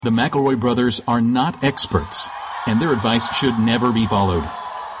The McElroy brothers are not experts, and their advice should never be followed.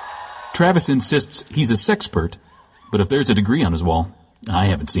 Travis insists he's a sexpert, but if there's a degree on his wall, I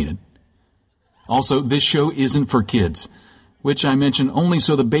haven't seen it. Also, this show isn't for kids, which I mention only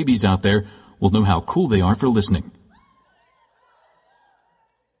so the babies out there will know how cool they are for listening.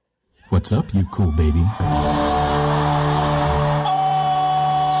 What's up, you cool baby?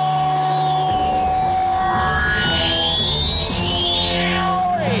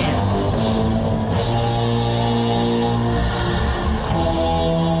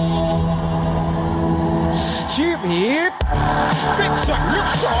 Pizza, look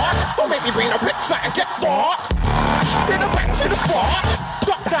sharp. Don't make me bring no pizza and get dark. Bring the bangs to the spot.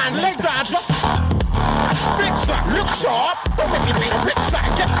 Duck down, leg down, just. Pizza, look sharp. Don't make me bring no pizza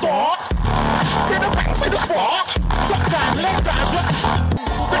and get dark. Bring the bangs to the spot. Duck down, leg down, just.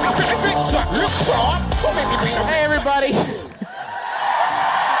 Bring the pizza, look sharp. Don't make me bring no pizza. Hey, everybody.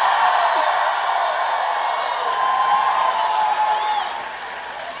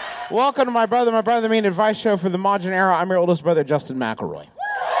 Welcome to My Brother Mean Advice show for the modern era. I'm your oldest brother, Justin McElroy.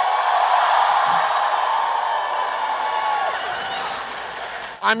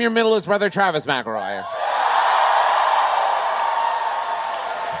 I'm your middleest brother, Travis McElroy.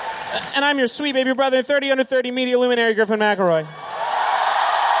 And I'm your sweet baby brother, 30 under 30 media luminary, Griffin McElroy.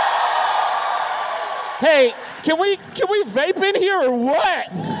 Hey, can we vape in here or what?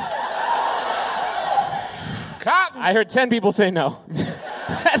 Cotton. I heard 10 people say no.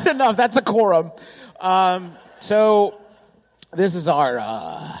 That's enough. That's a quorum. So this is our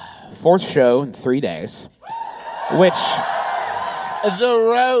fourth show in 3 days, which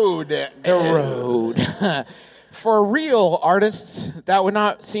The road. For real artists, that would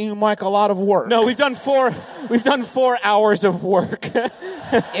not seem like a lot of work. No, we've done 4 hours of work. In 3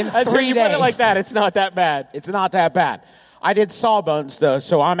 When you days. put it like that, it's not that bad. It's not that bad. I did Sawbones, though,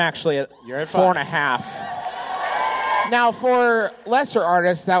 so I'm actually at You're at 4.5. Now, for lesser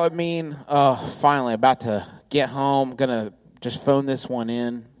artists, that would mean, finally, about to get home, gonna just phone this one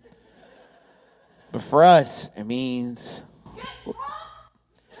in. But for us, it means...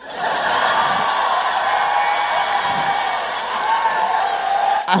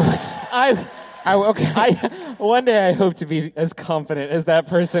 One day I hope to be as confident as that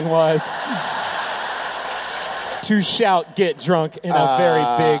person was to shout, "Get drunk" in a very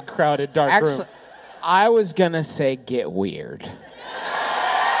big, crowded, dark room. I was going to say get weird.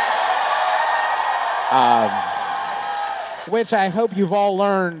 Which I hope you've all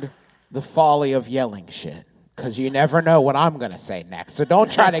learned the folly of yelling shit. Because you never know what I'm going to say next. So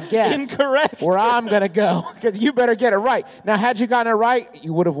don't try to guess Incorrect. where I'm going to go. Because you better get it right. Now, had you gotten it right,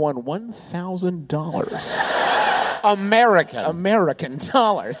 you would have won $1,000. American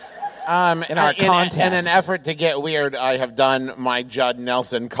dollars. In our contest. In an effort to get weird, I have done my Judd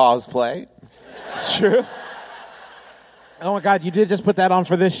Nelson cosplay. It's true. Oh, my God. You did just put that on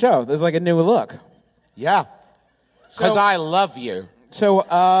for this show. There's like a new look. Yeah. Because I love you. So,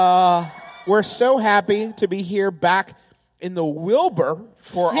 we're so happy to be here back in the Wilbur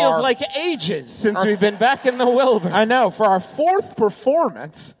for Feels like ages since we've been back in the Wilbur. I know, for our fourth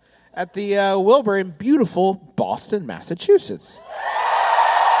performance at the Wilbur in beautiful Boston, Massachusetts.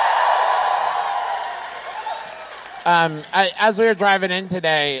 As we were driving in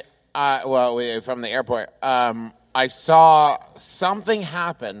today, from the airport, I saw something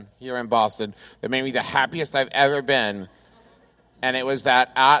happen here in Boston that made me the happiest I've ever been. And it was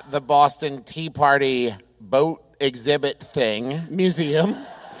that at the Boston Tea Party boat exhibit thing. Museum.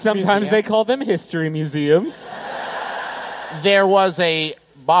 Sometimes they call them history museums. There was a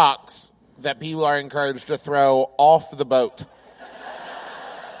box that people are encouraged to throw off the boat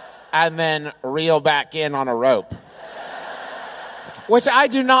and then reel back in on a rope. Which I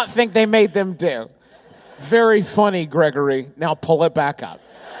do not think they made them do. Very funny, Gregory. Now pull it back up.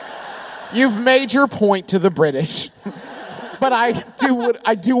 You've made your point to the British. But I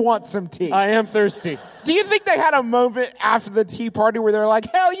do want some tea. I am thirsty. Do you think they had a moment after the tea party where they're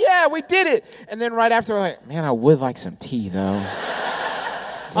like, hell yeah, we did it? And then right after, they're like, man, I would like some tea, though.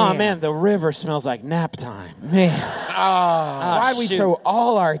 Oh, man, the river smells like nap time. Man. Why'd we throw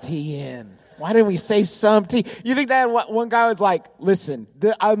all our tea in? Why didn't we save some tea? You think that one guy was like, listen,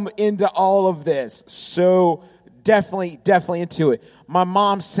 I'm into all of this. So definitely into it. My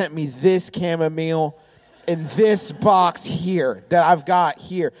mom sent me this chamomile in this box here that I've got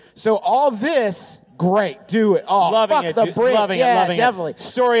here. So all this, great, do it. Oh, loving fuck it, the Brits. loving Definitely. it.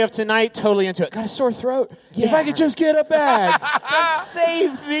 Story of tonight, totally into it. Got a sore throat? Yeah. If I could just get a bag. Just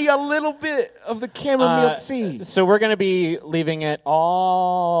save me a little bit of the chamomile tea. So we're going to be leaving it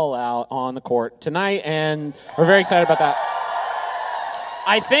all out on the court tonight, and we're very excited about that.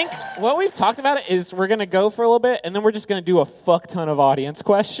 I think what we've talked about is we're going to go for a little bit, and then we're just going to do a fuck ton of audience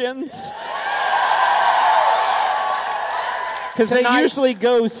questions. Because they usually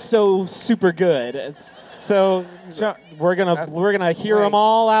go so super good. So we're gonna hear them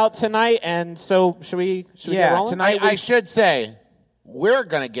all out tonight, and so should we get rolling? Tonight I should say we're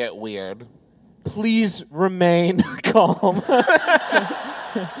gonna get weird. Please remain calm.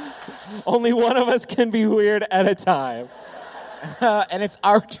 Only one of us can be weird at a time. And it's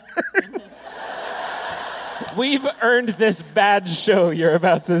our turn. We've earned this bad show you're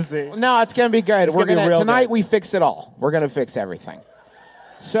about to see. No, it's going to be good. Tonight good. we fix it all. We're going to fix everything.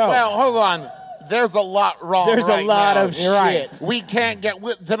 So, well, hold on. There's a lot wrong. There's right a lot now. of shit. Right. We can't get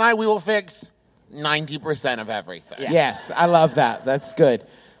tonight. We will fix 90% of everything. Yeah. Yes, I love that. That's good.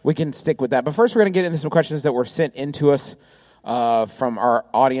 We can stick with that. But first, we're going to get into some questions that were sent into us from our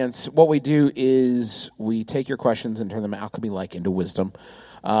audience. What we do is we take your questions and turn them alchemy-like into wisdom,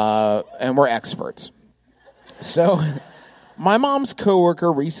 and we're experts. So, my mom's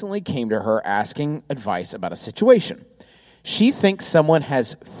coworker recently came to her asking advice about a situation. She thinks someone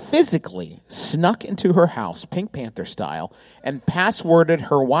has physically snuck into her house, Pink Panther style, and passworded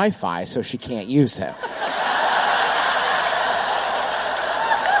her Wi-Fi so she can't use it.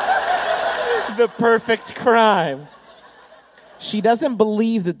 The perfect crime. She doesn't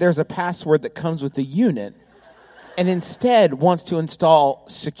believe that there's a password that comes with the unit, and instead wants to install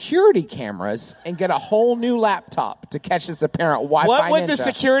security cameras and get a whole new laptop to catch this apparent Wi-Fi What would ninja. the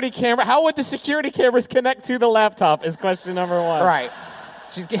security camera? How would the security cameras connect to the laptop? Is question number one. Right.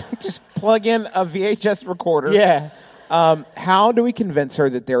 She's just plug in a VHS recorder. Yeah. How do we convince her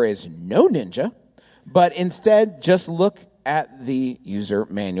that there is no ninja, but instead just look at the user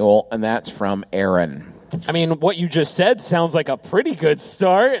manual? And that's from Aaron. I mean, what you just said sounds like a pretty good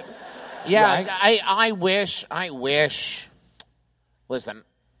start. Yeah, Right. I wish. Listen,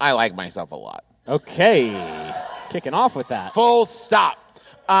 I like myself a lot. Okay. Kicking off with that. Full stop.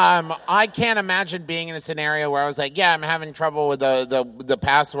 I can't imagine being in a scenario where I was like, yeah, I'm having trouble with the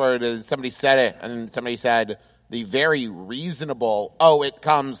password. As somebody said it, and somebody said the very reasonable, it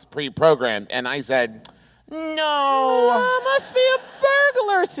comes pre-programmed. And I said, no. Must be a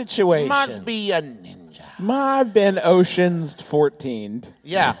burglar situation. Must be a ninja. I've been Ocean's 14'd.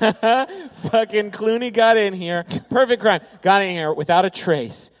 Yeah. Fucking Clooney got in here. Perfect crime. Got in here without a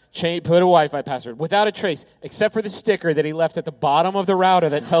trace. Put a Wi-Fi password. Without a trace. Except for the sticker that he left at the bottom of the router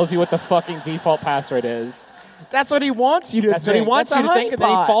that tells you what the fucking default password is. That's what he wants you to think. That's what he wants That's you to think. And then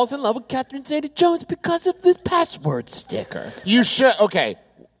he honeypot. falls in love with Catherine Zeta-Jones because of this password sticker. You should. Okay.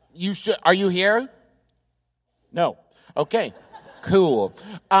 You should. Are you here? No. Okay. Cool.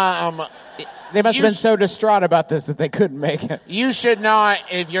 They must have been so distraught about this that they couldn't make it. You should not,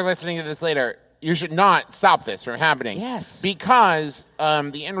 if you're listening to this later, you should not stop this from happening. Yes. Because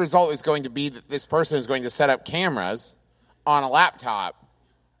the end result is going to be that this person is going to set up cameras on a laptop,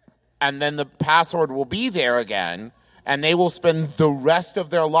 and then the password will be there again, and they will spend the rest of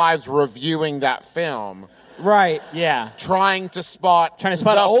their lives reviewing that film. Right. Yeah. Trying to spot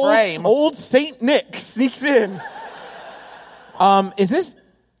the frame. Old Saint Nick sneaks in. Is this...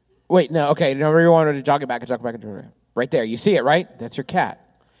 Wait, no, okay. No, we wanted to jog it back. Right there. You see it, right? That's your cat.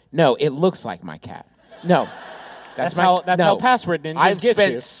 No, it looks like my cat. No. That's how password ninjas I've get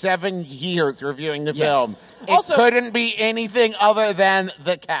spent you. 7 years reviewing the Yes. film. Also- It couldn't be anything other than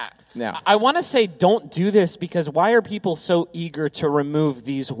the cat. No. I want to say don't do this because why are people so eager to remove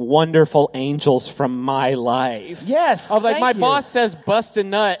these wonderful angels from my life? Yes. Like thank my you. boss says bust a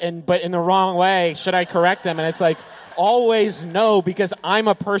nut but in the wrong way. Should I correct them? And it's like always no because I'm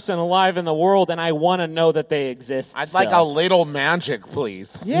a person alive in the world and I want to know that they exist. I'd still. like a little magic,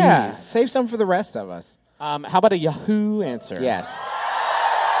 please. Yeah. Save some for the rest of us. How about a Yahoo answer? Yes.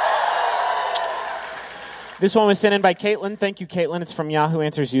 This one was sent in by Caitlin. Thank you, Caitlin. It's from Yahoo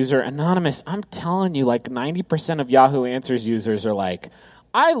Answers user Anonymous. I'm telling you, like 90% of Yahoo Answers users are like,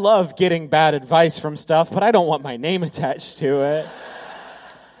 I love getting bad advice from stuff, but I don't want my name attached to it.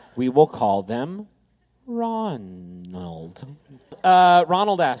 We will call them Ronald.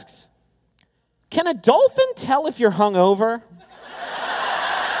 Ronald asks, can a dolphin tell if you're hungover?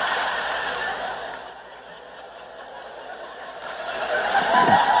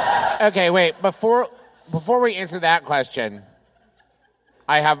 Okay, wait. Before we answer that question,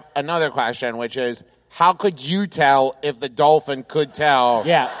 I have another question, which is, how could you tell if the dolphin could tell?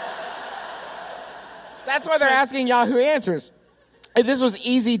 Yeah. That's why they're asking Yahoo Answers. If this was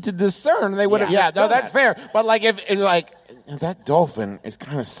easy to discern, they would have Yeah, just no, done that's that. fair. But like, if that dolphin is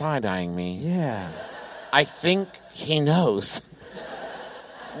kind of side-eyeing me, Yeah. I think he knows.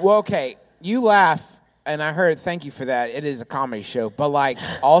 Well, okay, you laugh and I heard, thank you for that. It is a comedy show. But, like,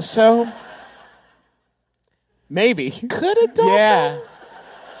 also... Maybe. Could a dolphin? Yeah.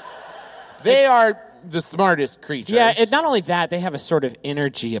 They are the smartest creatures. Yeah, not only that, they have a sort of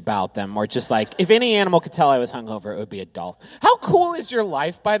energy about them, or just like, if any animal could tell I was hungover, it would be a dolphin. How cool is your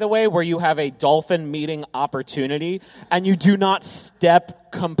life, by the way, where you have a dolphin meeting opportunity, and you do not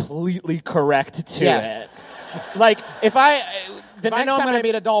step completely correct to it? Like, if I know I'm going to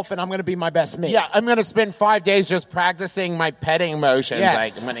meet a dolphin, I'm going to be my best mate. Yeah, I'm going to spend 5 days just practicing my petting motions.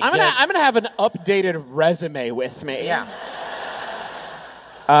 Yes. Like, I'm gonna have an updated resume with me. Yeah.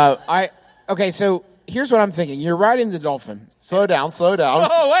 Okay, so here's what I'm thinking. You're riding the dolphin. Slow down.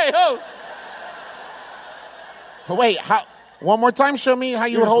 Oh, wait, But wait, how? One more time, show me how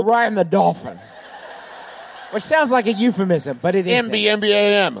you You're would hold. riding the dolphin. Which sounds like a euphemism, but it isn't.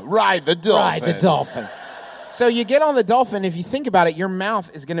 MBMBaM, ride the dolphin. Ride the dolphin. So you get on the dolphin. If you think about it, your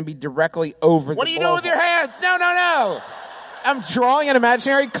mouth is going to be directly over the What do you do with your hands? No. I'm drawing an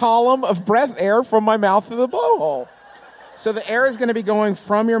imaginary column of breath air from my mouth to the blowhole. So the air is going to be going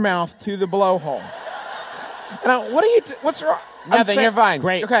from your mouth to the blowhole. And what are you? What's wrong? Nothing. You're fine.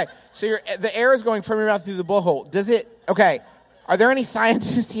 Great. Okay, so the air is going from your mouth through the blowhole. Does it? Okay. Are there any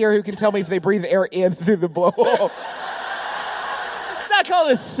scientists here who can tell me if they breathe air in through the blowhole? It's not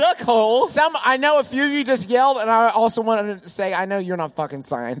called a suck hole. I know a few of you just yelled, and I also wanted to say, I know you're not fucking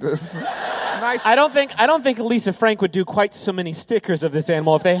scientists. Nice. I don't think Lisa Frank would do quite so many stickers of this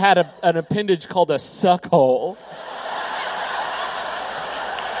animal if they had an appendage called a suck hole.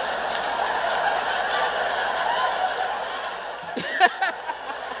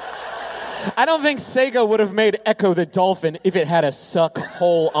 I don't think Sega would have made Echo the Dolphin if it had a suck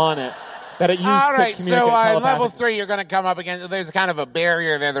hole on it that it used All to right, communicate so telepathically. level 3, you're going to come up against. There's kind of a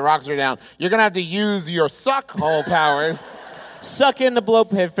barrier there. The rocks are down. You're going to have to use your suck hole powers. Suck in the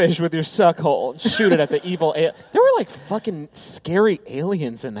blowpit fish with your suck hole. Shoot it at the evil There were like fucking scary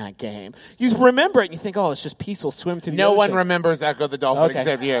aliens in that game. You remember it and you think, oh, it's just peaceful, swim through the No ocean. one remembers Echo the Dolphin Okay.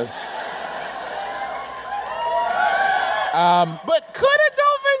 except you. But could a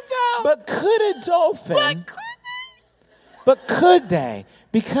dolphin tell? But could a dolphin? But could they?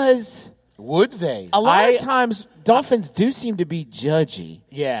 Because Would they? a lot of times dolphins do seem to be judgy.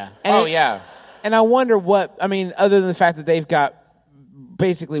 Yeah. And yeah. And I wonder other than the fact that they've got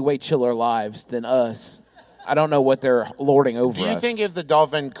basically way chiller lives than us, I don't know what they're lording over Do you us. think if the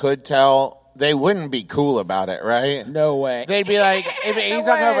dolphin could tell, they wouldn't be cool about it, right? No way. They'd be like, if he's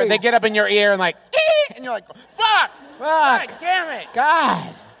No up over, way. they get up in your ear and like, and you're like, fuck! God damn it!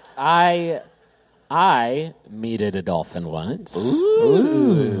 God. I meted a dolphin once.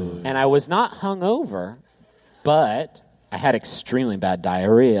 Ooh. And I was not hungover, but I had extremely bad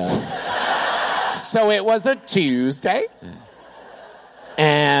diarrhea. So it was a Tuesday?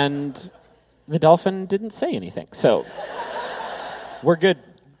 And the dolphin didn't say anything. So we're good.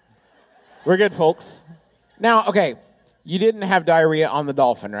 We're good, folks. Now, okay, you didn't have diarrhea on the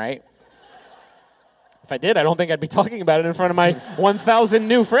dolphin, right? If I did, I don't think I'd be talking about it in front of my 1,000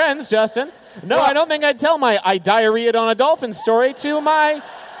 new friends, Justin. No, I don't think I'd tell my I diarrheaed on a dolphin story to my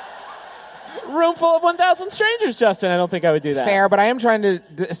room full of 1,000 strangers, Justin. I don't think I would do that. Fair, but I am trying to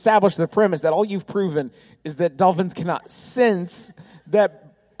establish the premise that all you've proven is that dolphins cannot sense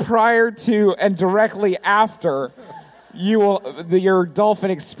that prior to and directly after your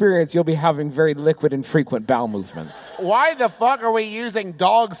dolphin experience, you'll be having very liquid and frequent bowel movements. Why the fuck are we using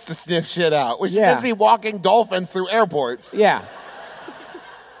dogs to sniff shit out? We should Yeah. just be walking dolphins through airports. Yeah.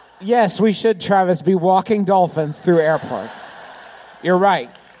 Yes, we should, Travis, be walking dolphins through airports. You're right.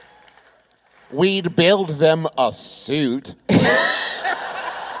 We'd build them a suit.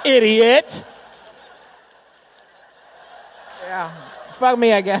 Idiot. Yeah. Fuck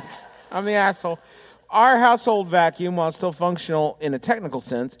me, I guess. I'm the asshole. Our household vacuum, while still functional in a technical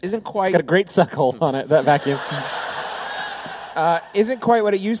sense, isn't quite Got a great suck hole on it, that vacuum. isn't quite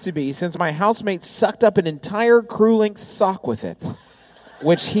what it used to be, since my housemate sucked up an entire crew-length sock with it,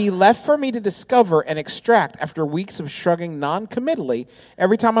 which he left for me to discover and extract after weeks of shrugging non-committally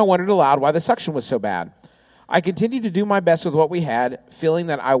every time I wondered aloud why the suction was so bad. I continued to do my best with what we had, feeling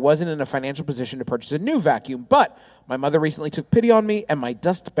that I wasn't in a financial position to purchase a new vacuum, but my mother recently took pity on me and my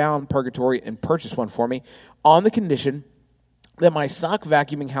dust-bound purgatory and purchased one for me on the condition that my sock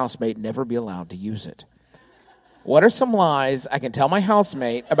vacuuming housemate never be allowed to use it. What are some lies I can tell my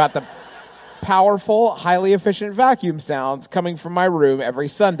housemate about the powerful, highly efficient vacuum sounds coming from my room every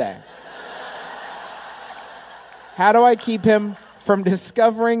Sunday? How do I keep him from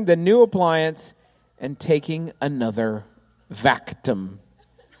discovering the new appliance and taking another Vactum?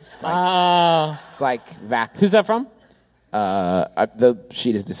 It's like vac. Who's that from? The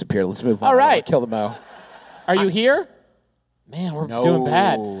sheet has disappeared. Let's move on. All right. Kill the Mo. Are you here? Man, we're doing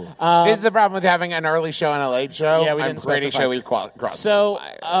bad. This is the problem with having an early show and a late show. Yeah, we I'm didn't pretty specify. sure we crossed. So,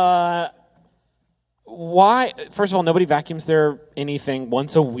 why? First of all, nobody vacuums their anything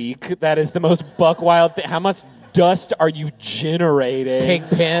once a week. That is the most buckwild thing. How much dust are you generating?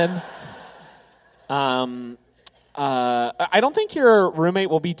 Pigpen. I don't think your roommate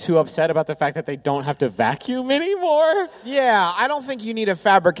will be too upset about the fact that they don't have to vacuum anymore. Yeah, I don't think you need a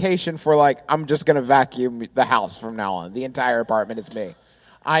fabrication for, like, I'm just going to vacuum the house from now on. The entire apartment is me.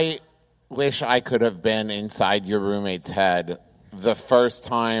 I wish I could have been inside your roommate's head the first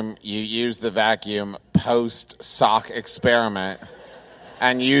time you used the vacuum post-sock experiment,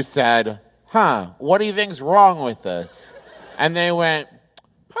 and you said, what do you think's wrong with this? And they went,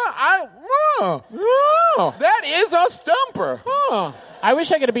 that is a stumper. I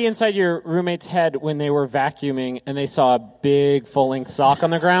wish I could be inside your roommate's head when they were vacuuming and they saw a big full-length sock on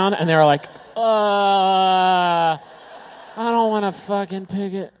the ground, and they were like, I don't want to fucking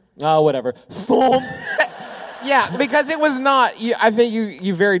pick it. Oh, whatever. Thump. Yeah, because it was not. I think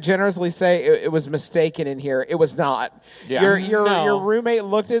you very generously say it was mistaken in here. It was not. Yeah. Your roommate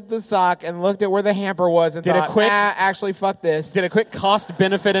looked at the sock and looked at where the hamper was and thought, actually, fuck this. Did a quick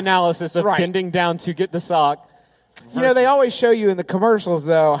cost-benefit analysis of bending down to get the sock. You know, they always show you in the commercials,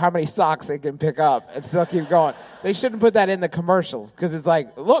 though, how many socks they can pick up and still keep going. They shouldn't put that in the commercials because it's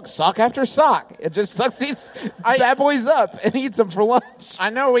like, look, sock after sock. It just sucks these bad boys up and eats them for lunch.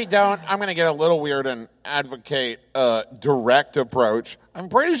 I know we don't. I'm going to get a little weird and advocate a direct approach. I'm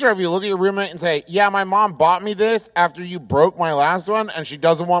pretty sure if you look at your roommate and say, yeah, my mom bought me this after you broke my last one and she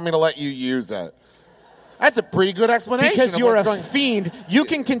doesn't want me to let you use it. That's a pretty good explanation. Because you're a fiend, you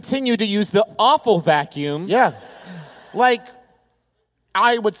can continue to use the awful vacuum. Yeah. Like,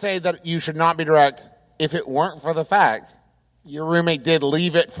 I would say that you should not be direct if it weren't for the fact your roommate did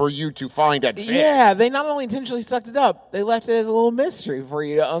leave it for you to find and fix. Yeah, they not only intentionally sucked it up, they left it as a little mystery for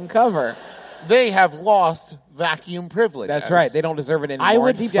you to uncover. They have lost vacuum privilege. That's right. They don't deserve it anymore. I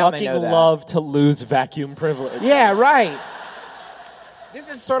would Deep down, they fucking know that. love to lose vacuum privilege. Yeah, right.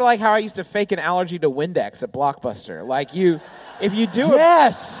 This is sort of like how I used to fake an allergy to Windex at Blockbuster. Like if you do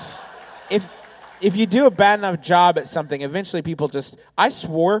if you do a bad enough job at something, eventually people just... I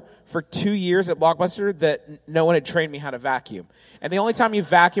swore for 2 years at Blockbuster that no one had trained me how to vacuum. And the only time you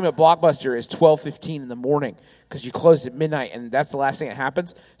vacuum at Blockbuster is 12:15 in the morning because you close at midnight, and that's the last thing that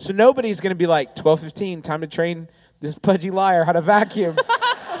happens. So nobody's going to be like, 12:15, time to train this pudgy liar how to vacuum.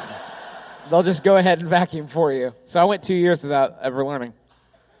 They'll just go ahead and vacuum for you. So I went 2 years without ever learning.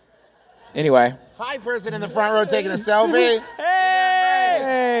 Anyway. Hi, person in the front row taking a selfie.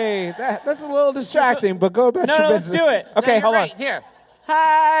 Hey, that's a little distracting, but go about your business. Let's do it. Okay, hold on. Here.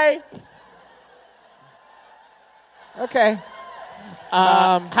 Hi. Okay.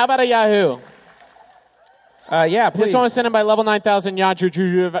 How about a Yahoo? Yeah, please. This one was sent in by level 9000. I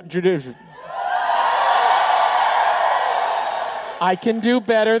can do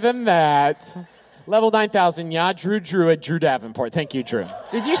better than that. Level 9000. Drew at Drew Davenport. Thank you, Drew.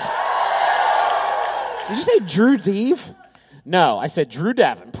 Did you say Drew Deeve? No, I said Drew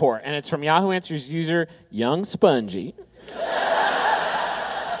Davenport, and it's from Yahoo Answers user Young Spongy,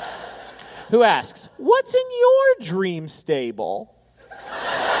 who asks, "What's in your dream stable?"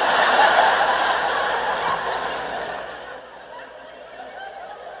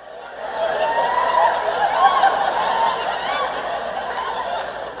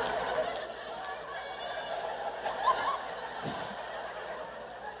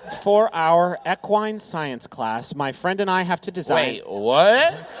 For our equine science class, my friend and I have to design... Wait,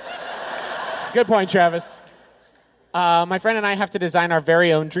 what? Good point, Travis. My friend and I have to design our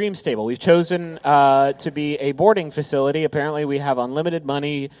very own dream stable. We've chosen to be a boarding facility. Apparently, we have unlimited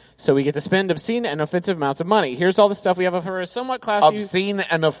money, so we get to spend obscene and offensive amounts of money. Here's all the stuff we have for a somewhat classy... Obscene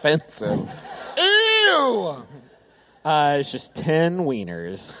and offensive. Ew! It's just 10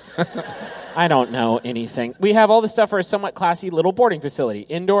 wieners. I don't know anything. We have all the stuff for a somewhat classy little boarding facility.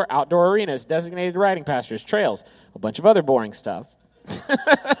 Indoor, outdoor arenas, designated riding pastures, trails, a bunch of other boring stuff.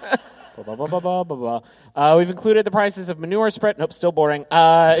 We've included the prices of manure spread. Nope, still boring.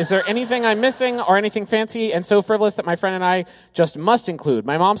 Is there anything I'm missing or anything fancy and so frivolous that my friend and I just must include?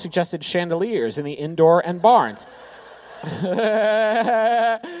 My mom suggested chandeliers in the indoor and barns.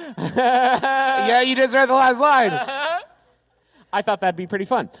 Yeah, you just read the last line. I thought that'd be pretty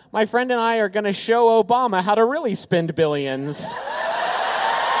fun. My friend and I are going to show Obama how to really spend billions.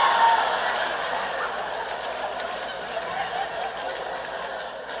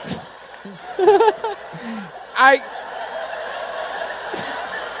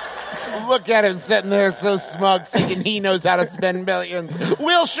 Look at him sitting there so smug thinking he knows how to spend billions.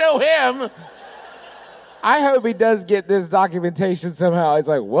 We'll show him. I hope he does get this documentation somehow. He's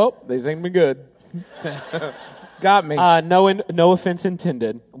like, well, they sing me good. Got me. No offense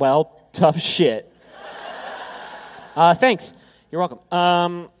intended. Well, tough shit. Thanks. You're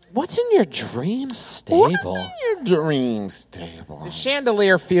welcome. What's in your dream stable? The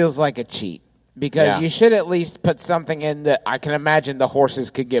chandelier feels like a cheat because you should at least put something in that I can imagine the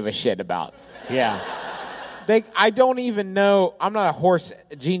horses could give a shit about. Yeah. I don't even know. I'm not a horse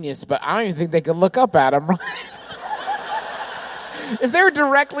genius, but I don't even think they could look up at them. If they were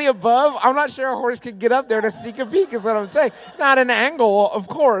directly above, I'm not sure a horse could get up there to sneak a peek, is what I'm saying. Not an angle, of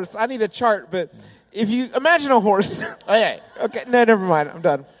course. I need a chart, but if you imagine a horse. Okay. Okay, no, never mind. I'm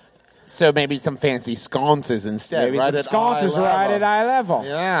done. So maybe some fancy sconces instead. Maybe right some sconces right at eye level.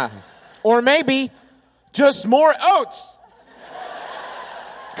 Yeah. Or maybe just more oats.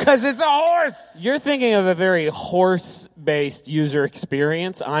 Because it's a horse. You're thinking of a very horse-based user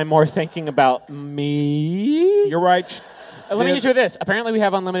experience. I'm more thinking about me. You're right. Let me get you this. Apparently we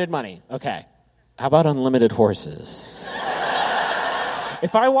have unlimited money. Okay. How about unlimited horses?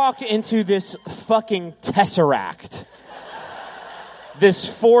 If I walk into this fucking tesseract, this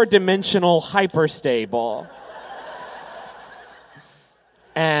 4-dimensional hyperstable,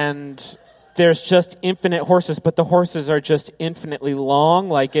 and there's just infinite horses, but the horses are just infinitely long,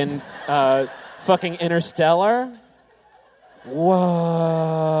 like in fucking Interstellar.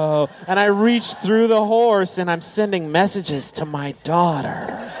 Whoa. And I reach through the horse and I'm sending messages to my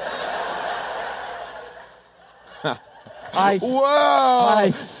daughter.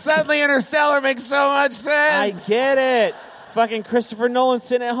 Whoa! Suddenly Interstellar makes so much sense. I get it. Fucking Christopher Nolan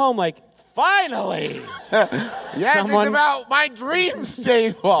sitting at home like, finally! Yes, it's about my dream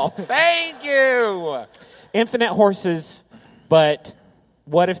stable. Thank you. Infinite horses, but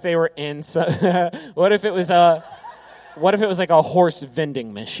what if they were in? What if it was like a horse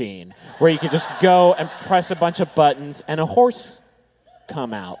vending machine where you could just go and press a bunch of buttons and a horse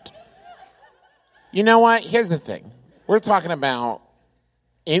come out? You know what? Here's the thing. We're talking about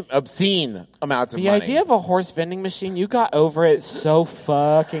obscene amounts of money. The idea of a horse vending machine, you got over it so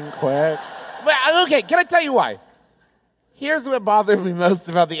fucking quick. But, okay, can I tell you why? Here's what bothered me most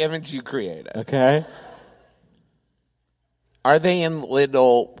about the image you created. Okay. Are they in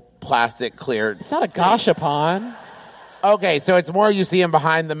little plastic clear? It's not a gashapon. Okay, so it's more you see them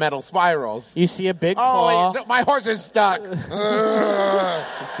behind the metal spirals. You see a big claw. Oh, wait, my horse is stuck. I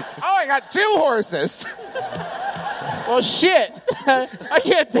got 2 horses. Well, shit. I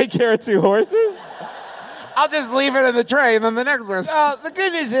can't take care of 2 horses. I'll just leave it in the tray, and then the next one. The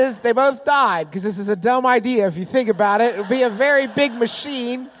good news is they both died, because this is a dumb idea. If you think about it, it would be a very big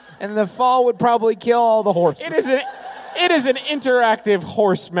machine, and the fall would probably kill all the horses. It is an interactive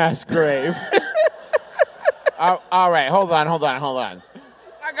horse mass grave. All right, hold on.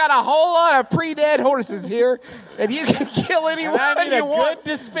 I got a whole lot of pre-dead horses here, and you can kill anyone I need you want. good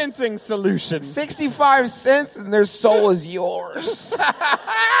dispensing solution. 65 cents, and their soul is yours.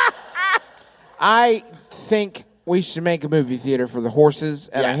 I think we should make a movie theater for the horses,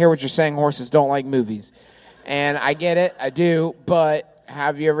 and I hear what you're saying, horses don't like movies. And I get it, I do, but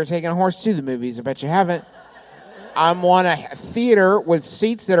have you ever taken a horse to the movies? I bet you haven't. I want a theater with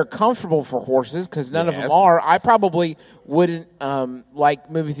seats that are comfortable for horses, because none of them are. I probably wouldn't like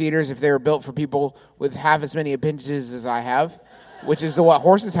movie theaters if they were built for people with half as many appendages as I have, which is what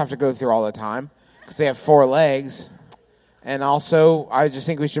horses have to go through all the time, because they have 4 legs. And also, I just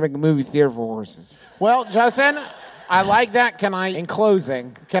think we should make a movie theater for horses. Well, Justin, I like that. In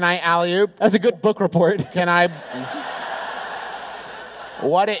closing, can I alley-oop? That's a good book report. Can I?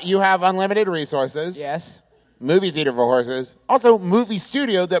 You have unlimited resources. yes. Movie theater for horses. Also, movie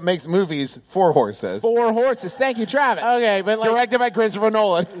studio that makes movies for horses. 4 horses. Thank you, Travis. Okay, but like Directed by Christopher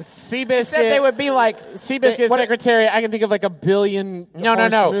Nolan. Seabiscuit. Except they would be like Seabiscuit Secretary. I can think of like a billion No,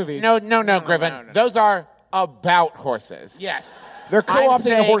 movies. No, Griffin. no. Those are about horses. Yes. They're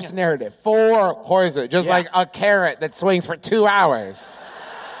co-opting the horse narrative. 4 horses, just like a carrot that swings for 2 hours.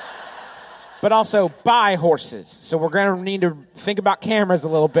 But also buy horses. So we're going to need to think about cameras a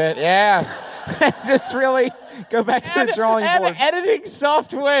little bit. Yeah. Just really go back to the drawing board. Editing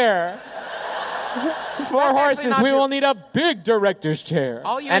software. For horses, we will need a big director's chair.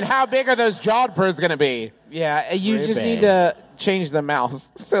 And how big are those jodhpurs going to be? Yeah, you Pretty just big. need to change the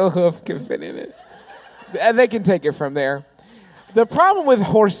mouse so Hoof can fit in it. And they can take it from there. The problem with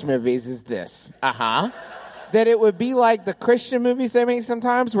horse movies is this. Uh-huh. that it would be like the Christian movies they make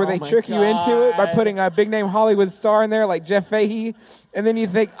sometimes where they trick you into it by putting a big name Hollywood star in there like Jeff Fahey. And then you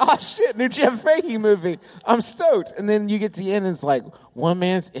think, oh shit, new Jeff Fahey movie. I'm stoked. And then you get to the end and it's like one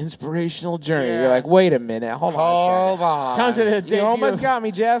man's inspirational journey. Yeah. You're like, wait a minute. Hold on. Comes to the debut You almost got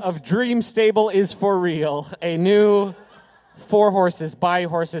me, Jeff. of Dream Stable is for real. A new 4 horses, buy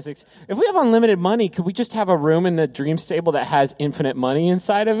horses. If we have unlimited money, could we just have a room in the Dream Stable that has infinite money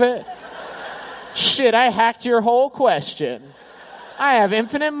inside of it? Shit, I hacked your whole question. I have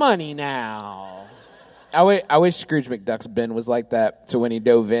infinite money now. I wish Scrooge McDuck's bin was like that. So when he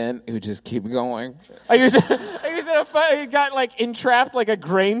dove in, he would just keep going. Are you he got like entrapped like a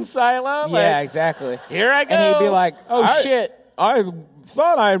grain silo? Yeah, Like, exactly. here I go. And he'd be like, oh shit. I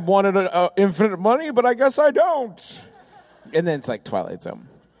thought I wanted infinite money, but I guess I don't. And then it's like Twilight Zone.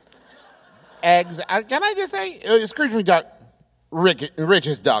 Eggs. Can I just say, Scrooge McDuck,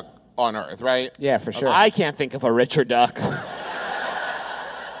 richest duck on earth, right? Yeah, for sure. I can't think of a richer duck.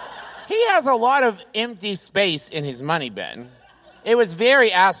 He has a lot of empty space in his money bin. It was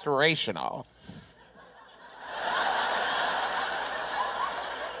very aspirational.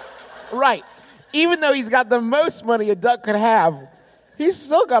 Right. Even though he's got the most money a duck could have, he's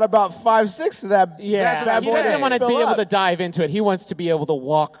still got about 5-6 of that. Yeah, that he doesn't want to fill be able up. to dive into it. He wants to be able to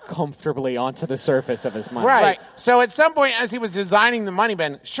walk comfortably onto the surface of his money. Right. So at some point, as he was designing the money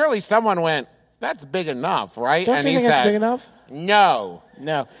bin, surely someone went, "That's big enough, right?" Don't and you he think said, that's big enough? No.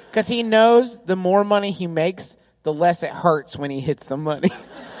 No, because he knows the more money he makes, the less it hurts when he hits the money.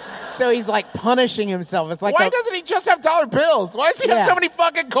 So he's like punishing himself. It's like Why doesn't he just have dollar bills? Why does he have so many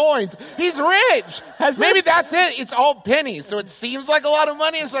fucking coins? He's rich. Maybe that's it. It's all pennies, so it seems like a lot of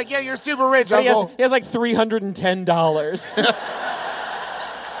money. It's like, yeah, you're super rich. He Uncle. has like $310.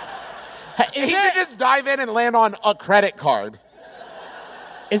 He should just dive in and land on a credit card.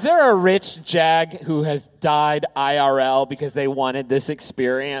 Is there a rich jag who has died IRL because they wanted this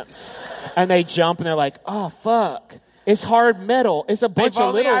experience? And they jump and they're like, oh, fuck. It's hard metal. It's a bunch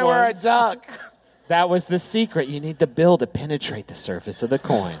of little I were a ones. duck. That was the secret. You need the bill to penetrate the surface of the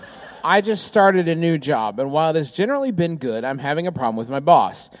coins. I just started a new job, and while it has generally been good, I'm having a problem with my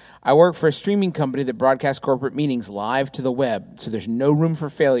boss. I work for a streaming company that broadcasts corporate meetings live to the web, so there's no room for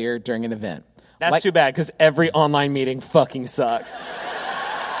failure during an event. That's too bad, because every online meeting fucking sucks.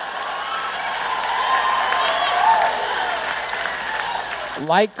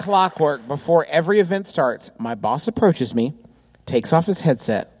 Like clockwork, before every event starts, my boss approaches me, takes off his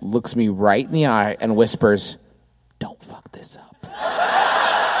headset, looks me right in the eye, and whispers, "Don't fuck this up."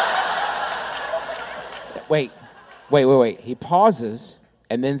 Wait. He pauses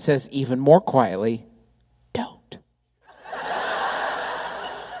and then says even more quietly, "Don't."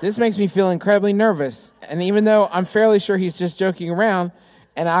 This makes me feel incredibly nervous, and even though I'm fairly sure he's just joking around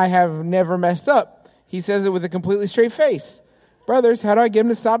and I have never messed up, he says it with a completely straight face. Brothers, how do I get him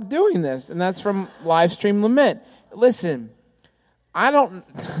to stop doing this? And that's from Livestream Lament. Listen,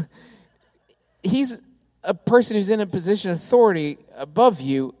 he's a person who's in a position of authority above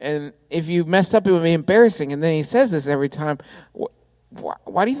you, and if you mess up, it would be embarrassing. And then he says this every time.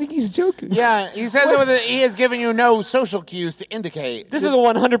 Why do you think he's joking? Yeah, he says he is giving you no social cues to indicate. This is a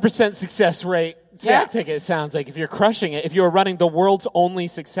 100% success rate tactic, it sounds like, if you're crushing it. If you're running the world's only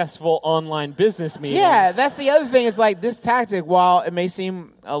successful online business meeting. Yeah, that's the other thing. Is like this tactic, while it may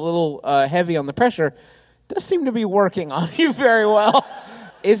seem a little heavy on the pressure, does seem to be working on you very well.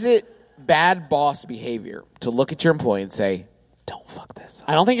 Is it bad boss behavior to look at your employee and say, "Don't fuck this up"?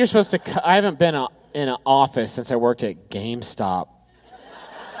 I don't think you're supposed to. I haven't been in an office since I worked at GameStop.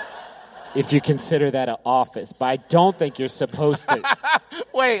 If you consider that an office, but I don't think you're supposed to.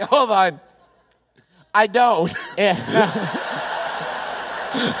 Wait, hold on. I don't. Yeah.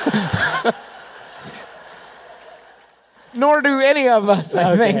 Nor do any of us,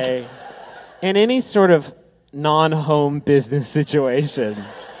 I think. In any sort of non-home business situation,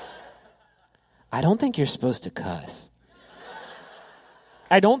 I don't think you're supposed to cuss.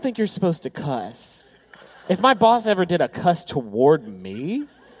 I don't think you're supposed to cuss. If my boss ever did a cuss toward me...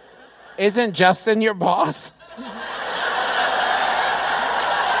 Isn't Justin your boss?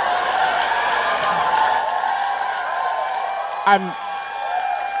 I'm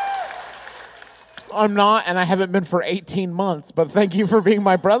not, and I haven't been for 18 months, but thank you for being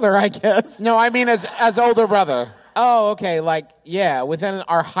my brother, I guess. No, I mean as older brother. Oh, okay, within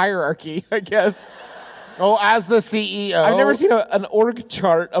our hierarchy, I guess. Oh, as the CEO. I've never seen an org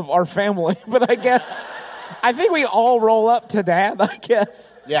chart of our family, but I think we all roll up to Dad, I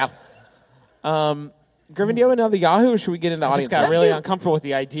guess. Yeah. Griffin, do you have another Yahoo, or should we get into audience? I just got really uncomfortable with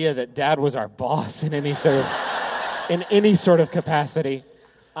the idea that Dad was our boss in any sort of capacity.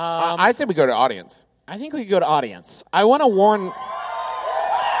 I say we go to audience. I think we could go to audience. I want to warn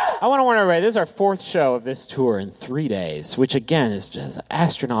everybody, this is our 4th show of this tour in 3 days, which again is just an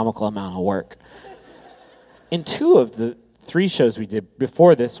astronomical amount of work. In 2 of the 3 shows we did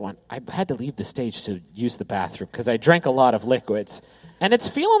before this one, I had to leave the stage to use the bathroom because I drank a lot of liquids. And it's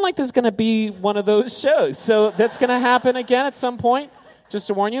feeling like there's going to be one of those shows. So that's going to happen again at some point. Just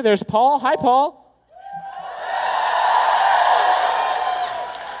to warn you, there's Paul. Hi, Paul.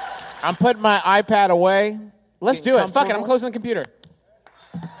 I'm putting my iPad away. Let's do it. Fuck it. I'm closing the computer.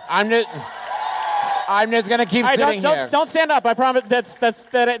 I'm just gonna keep sitting here. Don't stand up. I promise.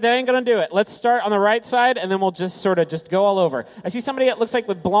 That ain't gonna do it. Let's start on the right side, and then we'll just sort of just go all over. I see somebody that looks like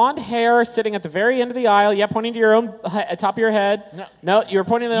with blonde hair sitting at the very end of the aisle. Yeah, pointing to your own top of your head. No, you were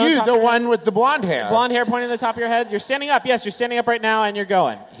pointing to the one with the blonde hair. Blonde hair pointing to the top of your head. You're standing up. Yes, you're standing up right now, and you're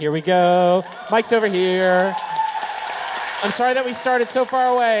going. Here we go. Mike's over here. I'm sorry that we started so far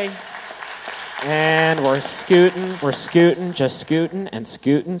away. And we're scooting, just scooting and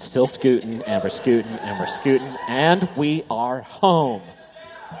scooting, still scooting, and we're scooting, and we're scooting, and we are home.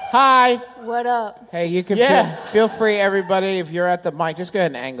 Hi. What up? Hey, you can feel free, everybody, if you're at the mic, just go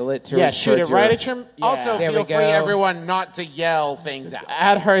ahead and angle it to shoot it right at your... Yeah. Also, feel free, everyone, not to yell things out.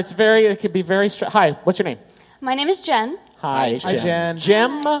 At her, it could be very... Hi, what's your name? My name is Jen. Hi, Jen. Jen.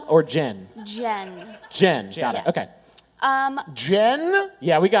 Gem or Jen? Jen. Jen, got it, Yes. okay. Jen?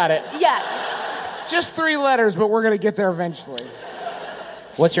 Yeah, we got it. Yeah. Just 3 letters, but we're going to get there eventually.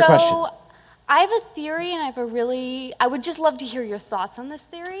 What's your question? So, I have a theory, and I would just love to hear your thoughts on this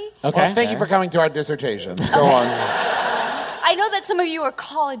theory. Okay. Well, thank you for coming to our dissertation. Go on. I know that some of you are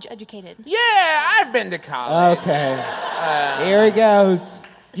college educated. Yeah, I've been to college. Okay. Here he goes.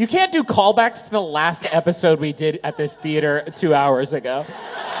 You can't do callbacks to the last episode we did at this theater 2 hours ago.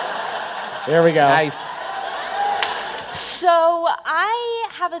 There we go. Nice. So, I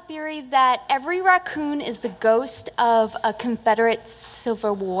have a theory that every raccoon is the ghost of a Confederate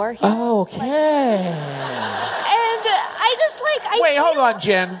Civil War hero. Okay. And I just Wait, hold on,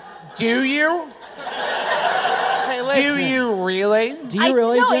 Jen. Do you? Hey, listen. Do you really? Do you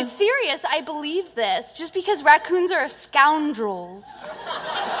really, No, Jen? it's serious. I believe this. Just because raccoons are scoundrels.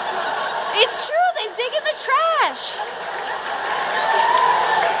 It's true. They dig in the trash.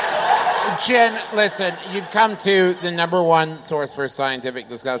 Jen, listen, you've come to the #1 source for scientific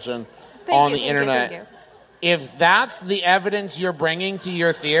discussion on the internet. Thank you. If that's the evidence you're bringing to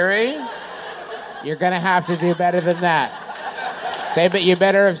your theory, You're going to have to do better than that. You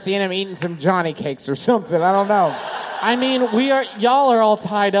better have seen him eating some Johnny cakes or something. I don't know. I mean, y'all are all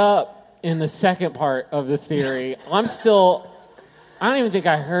tied up in the second part of the theory. I don't even think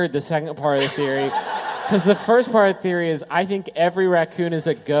I heard the second part of the theory. Because the first part of the theory is, I think every raccoon is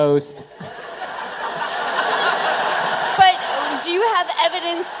a ghost. But do you have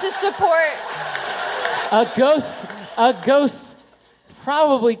evidence to support? A ghost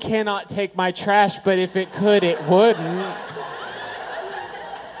probably cannot take my trash, but if it could, it wouldn't.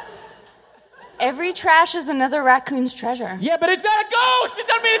 Every trash is another raccoon's treasure. Yeah, but it's not a ghost! It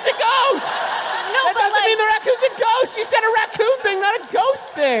doesn't mean it's a ghost! No, That but doesn't mean the raccoon's a ghost! You said a raccoon thing, not a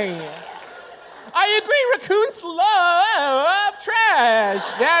ghost thing! I agree, raccoons love trash.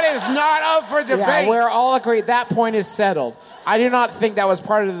 that is not up for debate. Yeah, we're all agreed. That point is settled. I do not think that was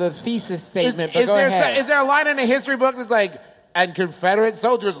part of the thesis statement, but go ahead. Is there a line in a history book that's like, and Confederate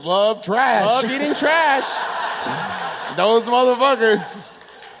soldiers love trash? Love eating trash. Those motherfuckers.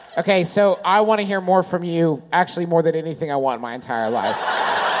 Okay, so I want to hear more from you, actually more than anything I want in my entire life.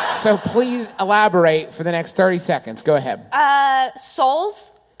 So please elaborate for the next 30 seconds. Go ahead.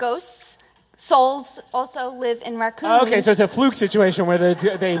 Souls, ghosts, souls also live in raccoons. Okay, so it's a fluke situation where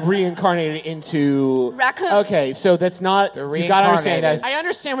they reincarnated into... Raccoons. Okay, so that's not... They're You gotta understand reincarnated. that. I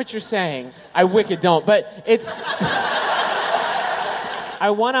understand what you're saying. I wicked don't, but it's... I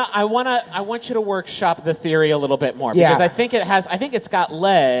want you to workshop the theory a little bit more because Yeah. I think it's got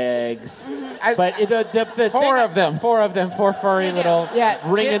legs, but the Four of them. four furry little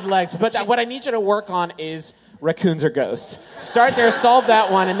ringed Jen- legs. But what I need you to work on is raccoons are ghosts. Start there, solve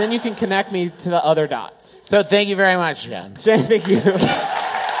that one, and then you can connect me to the other dots. So thank you very much, Jen. Jen, thank you.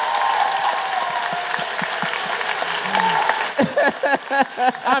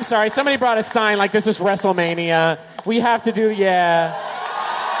 I'm sorry, somebody brought a sign like this is WrestleMania. We have to do, yeah.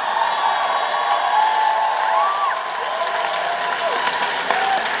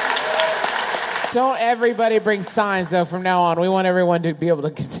 Don't everybody bring signs, though, from now on. We want everyone to be able to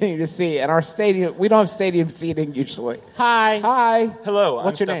continue to see. And our stadium, we don't have stadium seating usually. Hi. Hi. Hello,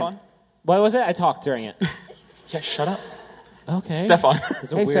 What's I'm your Stefan. name? What was it? I talked during it. Yeah, shut up. Okay. Stefan.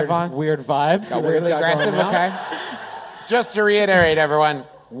 It's a Hey, weird, Stefan. weird vibe. Got weirdly aggressive, okay? Just to reiterate, everyone,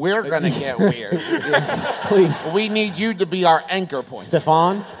 we're going to get weird. Please. We need you to be our anchor point.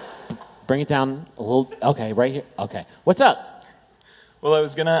 Stefan, bring it down a little. Okay, right here. Okay. What's up? Well, I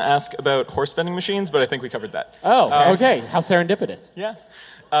was going to ask about horse vending machines, but I think we covered that. Oh, okay. How serendipitous. Yeah.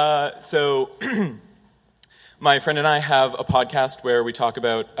 So my friend and I have a podcast where we talk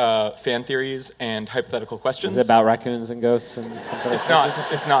about fan theories and hypothetical questions. Is it about raccoons and ghosts? And It's not.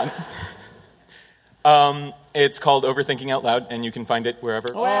 It's not. It's called Overthinking Out Loud, and you can find it wherever.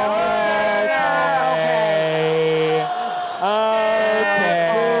 Okay.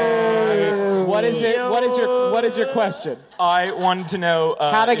 What is it? What is your question? I wanted to know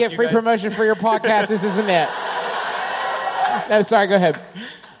how to get free promotion for your podcast. This isn't it. No, sorry. Go ahead.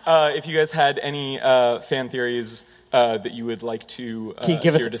 If you guys had any fan theories that you would like to Can you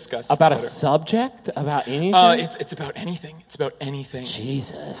give us discuss about a subject, about anything? It's about anything. It's about anything.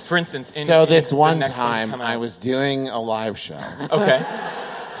 Jesus. For instance, this one time I was doing a live show. Okay.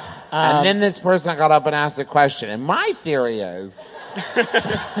 And then this person got up and asked a question, and my theory is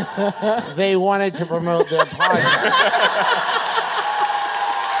they wanted to promote their podcast.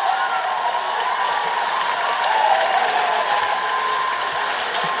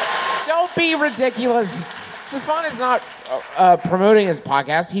 Don't be ridiculous. Stefan is not promoting his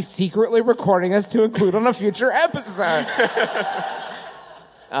podcast. He's secretly recording us to include on a future episode.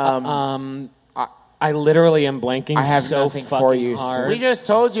 I literally am blanking. I have so nothing for you. Hard. We just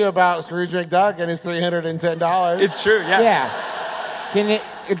told you about Scrooge McDuck and his $310. It's true, yeah. Yeah. Do you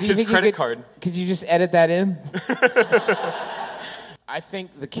His think credit you card. Could you just edit that in? I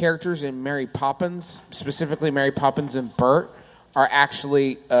think the characters in Mary Poppins, specifically Mary Poppins and Bert, are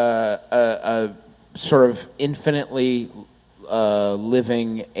actually a sort of infinitely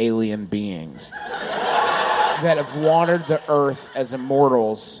living alien beings that have wandered the earth as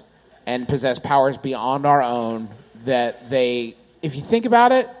immortals and possess powers beyond our own. That they, if you think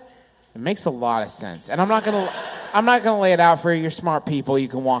about it, it makes a lot of sense. And I'm not gonna lay it out for you. You're smart people. You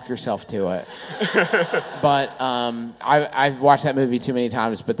can walk yourself to it. But I've watched that movie too many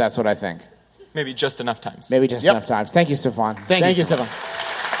times. But that's what I think. Maybe just enough times. Maybe just enough times. Thank you, Stefan. Thank you, Stefan.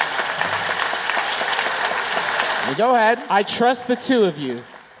 Go ahead. I trust the two of you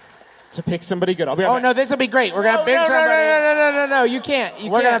to pick somebody good. I'll be right back. No, this will be great. We're gonna pick somebody. No. You can't.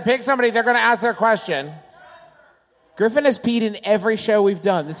 We're gonna pick somebody. They're gonna ask their question. Griffin has peed in every show we've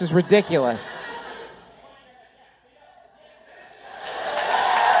done. This is ridiculous.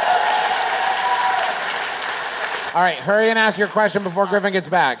 All right, hurry and ask your question before Griffin gets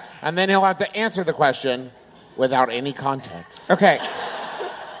back, and then he'll have to answer the question without any context. Okay.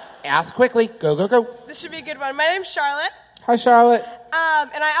 Ask quickly. Go. This should be a good one. My name's Charlotte. Hi, Charlotte.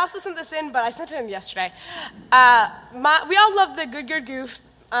 And I also sent this in, but I sent it in yesterday. We all love the good goof,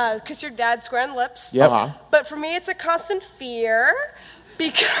 kiss your dad square on the lips. Yep. But for me, it's a constant fear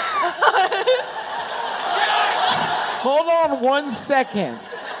because... Hold on 1 second.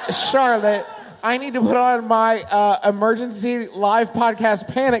 Charlotte, I need to put on my emergency live podcast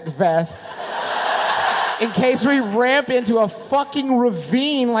panic vest in case we ramp into a fucking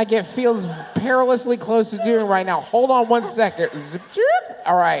ravine like it feels perilously close to doing right now. Hold on 1 second.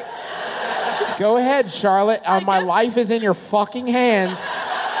 All right. Go ahead, Charlotte. My life is in your fucking hands.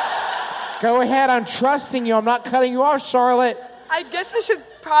 Go ahead. I'm trusting you. I'm not cutting you off, Charlotte. I guess I should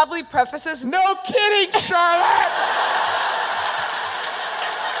probably preface this... No kidding, Charlotte!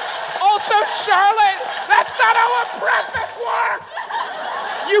 Also, Charlotte, that's not how a preface works!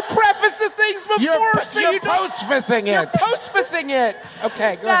 You preface the things before, you're post-facing it. You're post-facing it.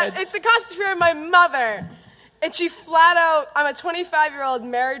 Okay, go ahead. It's a constant fear of my mother. And she flat out, I'm a 25-year-old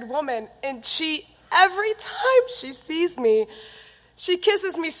married woman, and she, every time she sees me, she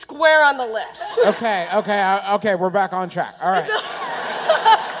kisses me square on the lips. Okay, we're back on track. All right.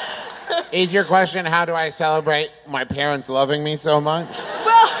 Is your question, how do I celebrate my parents loving me so much?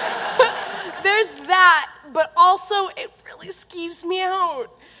 Well, there's that, but also it really skeeves me out.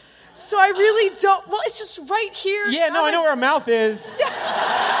 So I really don't... Well, it's just right here. Yeah, no, I know where her mouth is. Yeah.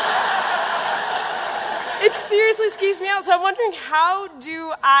 It seriously skeeves me out. So I'm wondering, how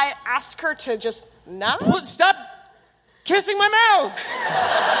do I ask her to just not? Stop kissing my mouth.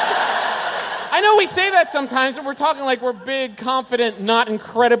 I know we say that sometimes, and we're talking like we're big, confident, not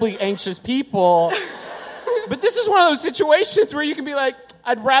incredibly anxious people. But this is one of those situations where you can be like,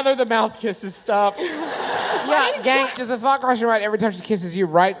 I'd rather the mouth kisses stop. Yeah, gang, does the thought cross your mind every time she kisses you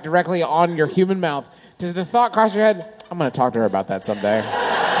right directly on your human mouth? Does the thought cross your head, I'm going to talk to her about that someday?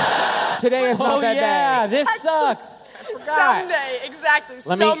 Today is not that day. This sucks. I forgot. Someday, exactly,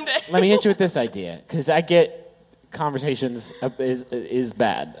 someday. Let me hit you with this idea, because I get conversations is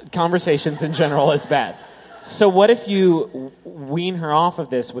bad. Conversations in general is bad. So what if you wean her off of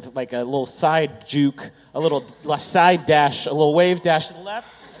this with like a little side juke, a little side dash, a little wave dash to the left,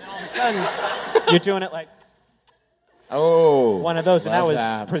 and then all of a sudden you're doing it like one of those, and that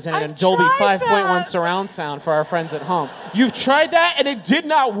was presented in Dolby 5.1 surround sound for our friends at home. You've tried that and it did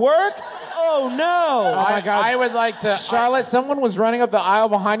not work? Oh no! Oh my God! I would like to, Charlotte. Someone was running up the aisle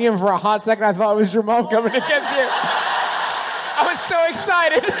behind you, and for a hot second, I thought it was your mom coming to get you. I was so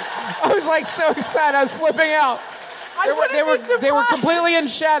excited. I was like so excited. I was flipping out. They were completely in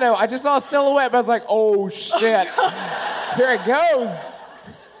shadow. I just saw a silhouette, but I was like, oh shit! Here it goes.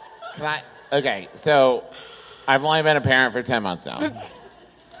 Okay, so I've only been a parent for 10 months now.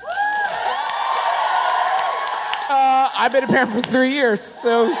 I've been a parent for 3 years,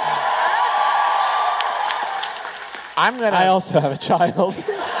 so. I also have a child.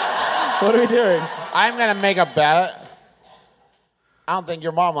 What are we doing? I'm gonna make a bet. I don't think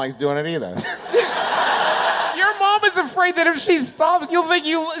your mom likes doing it either. Your mom is afraid that if she stops, you'll think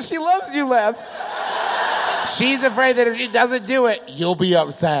she loves you less. She's afraid that if she doesn't do it, you'll be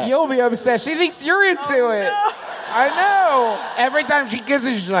upset. You'll be upset. She thinks you're into it. No. I know. Every time she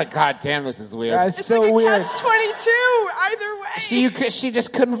kisses, she's like, God damn, this is weird. That's so like weird. Catch-22, either way. She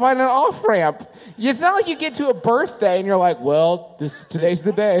just couldn't find an off-ramp. It's not like you get to a birthday and you're like, well, today's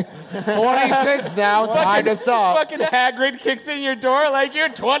the day. 26 now, time to stop. Fucking Hagrid kicks in your door like, you're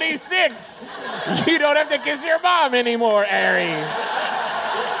 26. You don't have to kiss your mom anymore, Aries.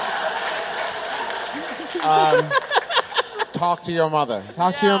 Talk to your mother.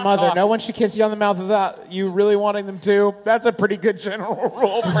 Talk to your mother. No one should kiss you on the mouth without you really wanting them to. That's a pretty good general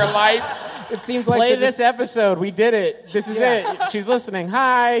rule for life. It seems like play this episode. We did it. This is it. She's listening.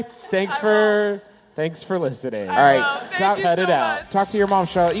 Hi. Thanks for listening. All right. Cut it out. Talk to your mom,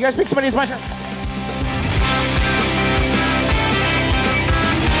 Charlotte. You guys pick somebody who's my turn.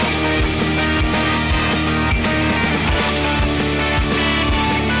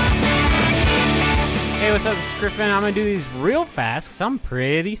 Hey, what's up? This is Griffin. I'm going to do these real fast because I'm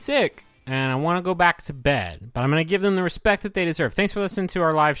pretty sick. And I want to go back to bed. But I'm going to give them the respect that they deserve. Thanks for listening to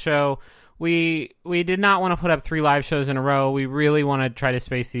our live show. We did not want to put up 3 live shows in a row. We really want to try to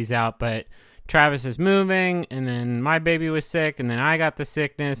space these out. But Travis is moving. And then my baby was sick. And then I got the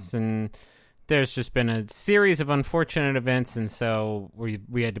sickness. And there's just been a series of unfortunate events. And so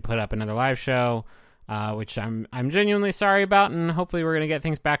we had to put up another live show. Which I'm genuinely sorry about. And hopefully we're going to get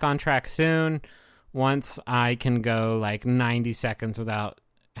things back on track soon. Once I can go like 90 seconds without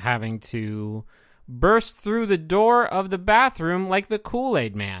having to burst through the door of the bathroom like the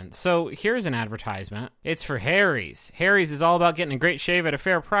Kool-Aid Man. So here's an advertisement. It's for Harry's. Harry's is all about getting a great shave at a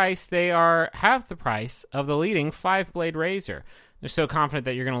fair price. They are half the price of the leading 5-blade razor. They're so confident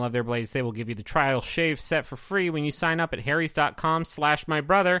that you're going to love their blades, they will give you the trial shave set for free when you sign up at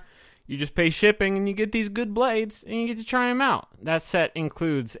harrys.com/mybrother. You just pay shipping and you get these good blades and you get to try them out. That set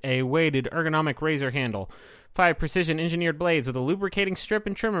includes a weighted ergonomic razor handle, 5 precision engineered blades with a lubricating strip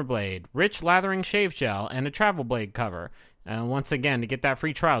and trimmer blade, rich lathering shave gel, and a travel blade cover. Once again, to get that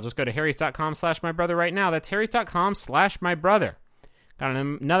free trial, just go to harrys.com/mybrother right now. That's harrys.com/mybrother. Got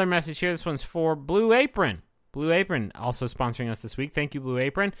another message here. This one's for Blue Apron. Blue Apron also sponsoring us this week. Thank you, Blue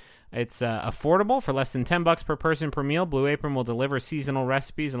Apron. It's affordable for less than $10 per person per meal. Blue Apron will deliver seasonal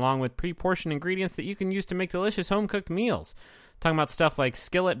recipes along with pre-portioned ingredients that you can use to make delicious home-cooked meals. Talking about stuff like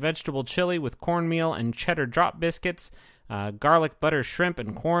skillet vegetable chili with cornmeal and cheddar drop biscuits, garlic butter shrimp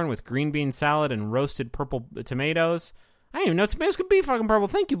and corn with green bean salad and roasted purple tomatoes. I didn't even know tomatoes could be fucking purple.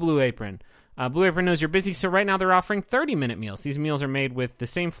 Thank you, Blue Apron. Blue Apron knows you're busy, so right now they're offering 30-minute meals. These meals are made with the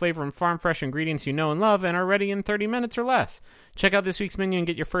same flavor and farm-fresh ingredients you know and love and are ready in 30 minutes or less. Check out this week's menu and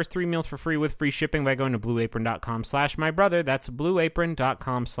get your first 3 meals for free with free shipping by going to blueapron.com/mybrother. That's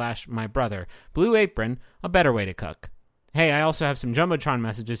blueapron.com/mybrother. Blue Apron, a better way to cook. Hey, I also have some Jumbotron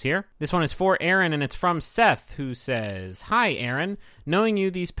messages here. This one is for Aaron, and it's from Seth, who says, Hi, Aaron. Knowing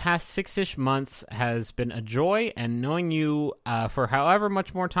you these past 6-ish months has been a joy, and knowing you for however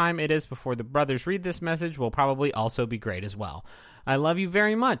much more time it is before the brothers read this message will probably also be great as well. I love you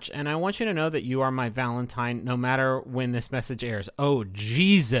very much, and I want you to know that you are my Valentine no matter when this message airs. Oh,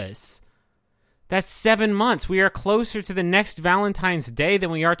 Jesus. That's 7 months. We are closer to the next Valentine's Day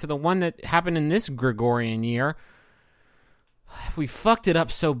than we are to the one that happened in this Gregorian year. We fucked it up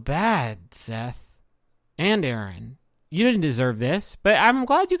so bad, Seth and Aaron. You didn't deserve this, but I'm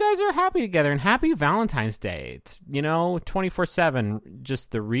glad you guys are happy together, and happy Valentine's Day. It's, 24/7,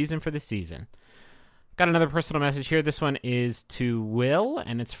 just the reason for the season. Got another personal message here. This one is to Will,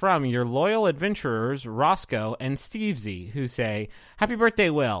 and it's from your loyal adventurers, Roscoe and Stevesy, who say, Happy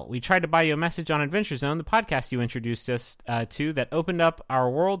birthday, Will. We tried to buy you a message on Adventure Zone, the podcast you introduced us to that opened up our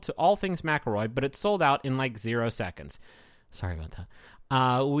world to all things McElroy, but it sold out in like 0 seconds. Sorry about that.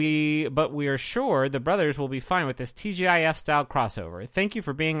 But we are sure the brothers will be fine with this TGIF-style crossover. Thank you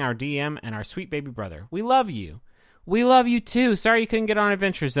for being our DM and our sweet baby brother. We love you. We love you, too. Sorry you couldn't get on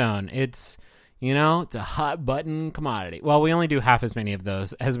Adventure Zone. It's a hot button commodity. Well, we only do half as many of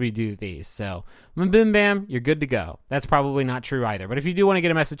those as we do these. So, MBMBaM, you're good to go. That's probably not true either. But if you do want to get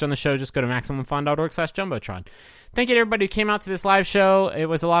a message on the show, just go to MaximumFun.org/Jumbotron. Thank you to everybody who came out to this live show. It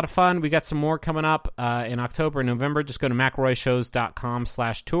was a lot of fun. We got some more coming up in October and November. Just go to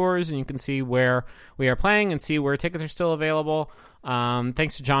McElroyShows.com/tours, and you can see where we are playing and see where tickets are still available.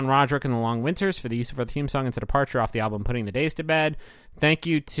 Thanks to John Roderick and the Long Winters for the use of our theme song It's a Departure off the album Putting the Days to Bed. Thank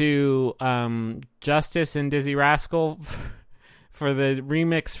you to Justice and Dizzy Rascal for the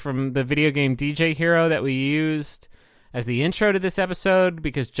remix from the video game DJ Hero that we used as the intro to this episode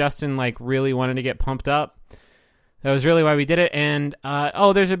because Justin really wanted to get pumped up. That was really why we did it. And,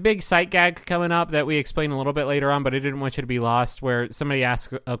 there's a big sight gag coming up that we explain a little bit later on, but I didn't want you to be lost, where somebody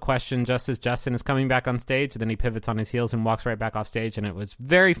asks a question just as Justin is coming back on stage, and then he pivots on his heels and walks right back off stage, and it was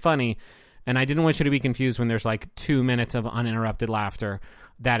very funny. And I didn't want you to be confused when there's 2 minutes of uninterrupted laughter.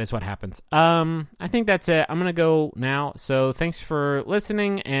 That is what happens. I think that's it. I'm going to go now. So thanks for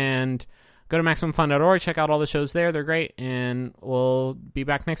listening, and go to MaximumFun.org. Check out all the shows there. They're great, and we'll be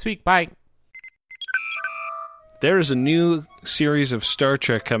back next week. Bye. There is a new series of Star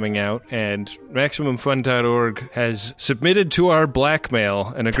Trek coming out, and MaximumFun.org has submitted to our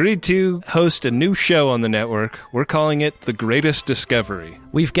blackmail and agreed to host a new show on the network. We're calling it The Greatest Discovery.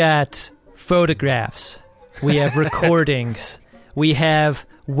 We've got photographs. We have recordings. We have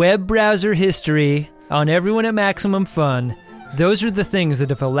web browser history on everyone at Maximum Fun. Those are the things that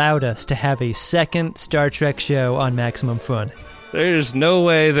have allowed us to have a second Star Trek show on Maximum Fun. There's no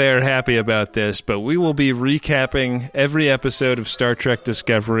way they're happy about this, but we will be recapping every episode of Star Trek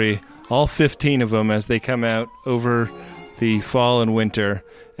Discovery, all 15 of them as they come out over the fall and winter.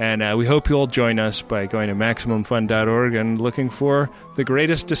 And we hope you'll join us by going to MaximumFun.org and looking for The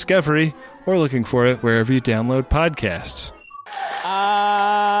Greatest Discovery, or looking for it wherever you download podcasts.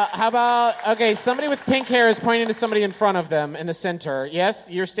 How about, somebody with pink hair is pointing to somebody in front of them in the center. Yes?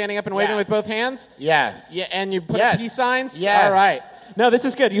 You're standing up and waving with both hands? Yes. Yeah, and you put up peace signs? Yes. All right. No, this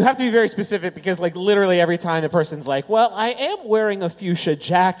is good. You have to be very specific because, literally every time the person's like, well, I am wearing a fuchsia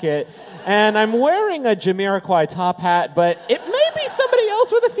jacket, and I'm wearing a Jamiroquai top hat, but it may be somebody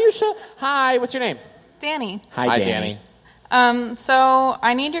else with a fuchsia. Hi, what's your name? Danny. Hi, Danny. So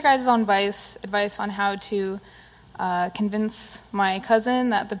I need your guys' own advice on how to convince my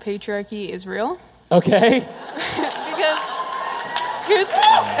cousin that the patriarchy is real. Okay. Because here's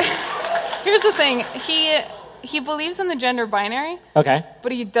the thing. He believes in the gender binary. Okay.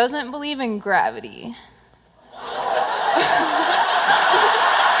 But he doesn't believe in gravity.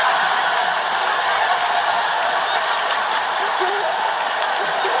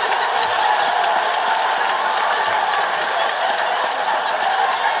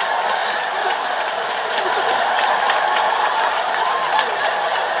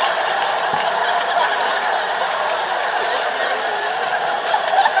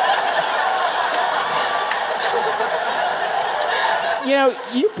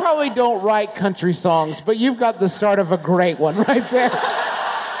 You probably don't write country songs, but you've got the start of a great one right there.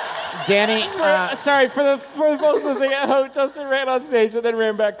 Danny, sorry for the folks listening at home. Justin ran on stage and then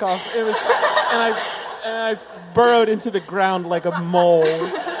ran back off. It was, and I burrowed into the ground like a mole.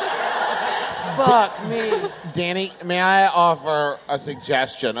 Fuck me, Danny. May I offer a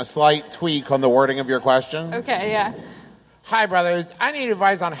suggestion, a slight tweak on the wording of your question? Okay, yeah. Hi, brothers. I need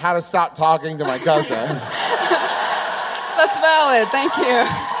advice on how to stop talking to my cousin. That's valid. Thank you.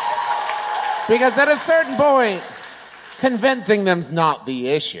 Because at a certain point, convincing them's not the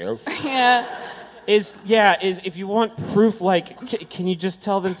issue. Yeah. Is if you want proof, can you just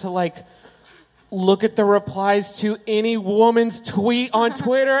tell them to look at the replies to any woman's tweet on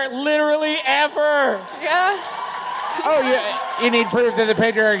Twitter, literally ever? Yeah. Oh, you need proof that the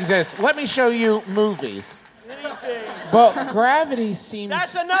patriarchy exists. Let me show you movies. Anything. But gravity seems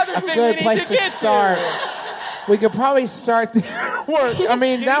That's another a thing good we need place to get start. to. We could probably start there. Work. I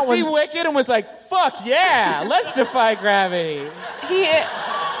mean, Did that you see one's... Wicked and was like, fuck yeah, let's defy gravity.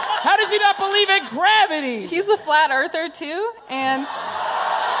 How does he not believe in gravity? He's a flat earther, too, and...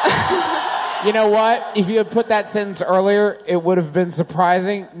 You know what? If you had put that sentence earlier, it would have been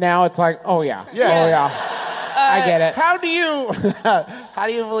surprising. Now it's like, oh, yeah. Yeah. Oh, yeah. I get it. How do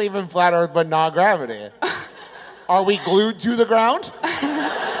you believe in flat Earth but not gravity? Are we glued to the ground?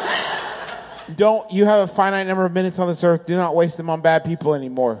 You have a finite number of minutes on this earth. Do not waste them on bad people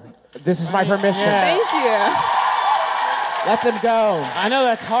anymore. This is my permission. Thank you. Let them go. I know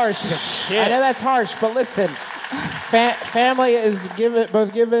that's harsh. I know that's harsh, but listen. Family is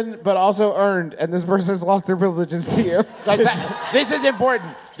both given but also earned, and this person has lost their privileges to you. This is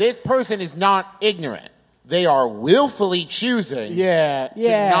important. This person is not ignorant. They are willfully choosing to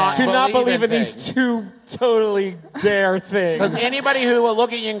not believe in these two totally their things. Because anybody who will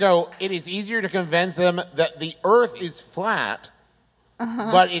look at you and go, it is easier to convince them that the earth is flat,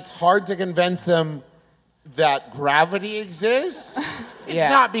 but it's hard to convince them that gravity exists.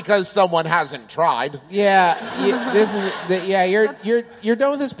 It's not because someone hasn't tried. You're done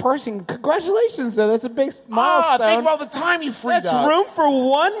with this person. Congratulations, though. That's a big milestone. Think of all the time you freed That's up. room for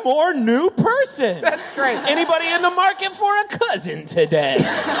one more new person. That's great. Anybody in the market for a cousin today?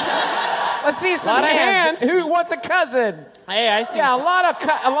 Let's see some Lot of hands. hands. Who wants a cousin? Hey, I see. Yeah, a lot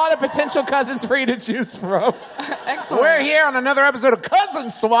of potential cousins for you to choose from. Excellent. We're here on another episode of Cousin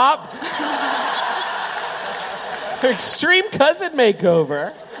Swap. Extreme cousin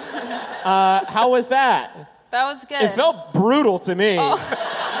makeover. How was that? That was good. It felt brutal to me. Oh.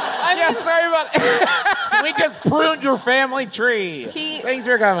 Sorry about it. We just pruned your family tree. Thanks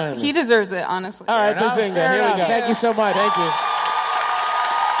for coming. He deserves it, honestly. All right, Bazinga, here we go. Thank you so much. Thank you.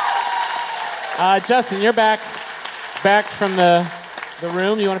 Justin, you're back from the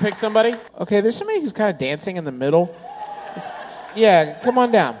room. You want to pick somebody? Okay, there's somebody who's kind of dancing in the middle. Yeah, come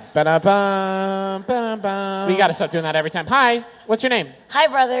on down. Ba-da-bum, ba-da-bum. We got to stop doing that every time. Hi, what's your name? Hi,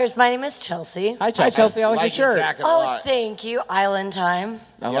 brothers. My name is Chelsea. Hi, Chelsea. Hi, Chelsea. I like your shirt. jacket a Oh, lot. thank you. Island time.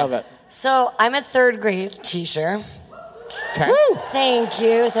 I love it. So I'm a third grade teacher. Okay. Woo! Thank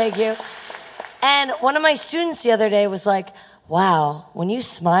you. And one of my students the other day was like, wow, when you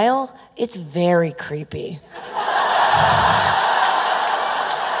smile, it's very creepy.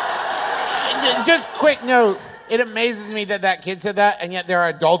 Just quick note. It amazes me that kid said that, and yet there are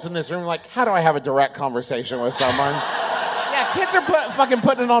adults in this room like, how do I have a direct conversation with someone? Yeah, kids are fucking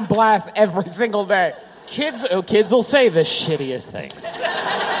putting it on blast every single day. Kids will say the shittiest things.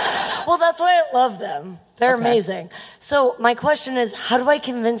 Well, that's why I love them. They're amazing. So my question is, how do I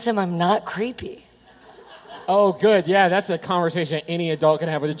convince him I'm not creepy? Oh, good. Yeah, that's a conversation any adult can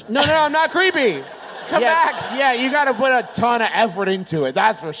have with No, I'm not creepy. Come back. Yeah, you got to put a ton of effort into it.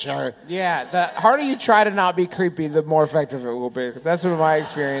 That's for sure. Yeah, the harder you try to not be creepy, the more effective it will be. That's been my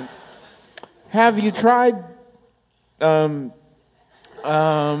experience. Have you tried? Have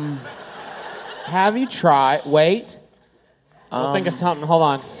you tried? Wait. We'll think of something. Hold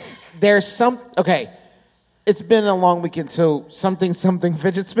on. There's some. Okay, it's been a long weekend, so something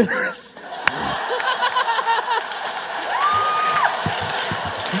fidget spinners.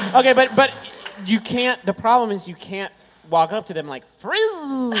 Okay, but you can't. The problem is you can't walk up to them like frizz.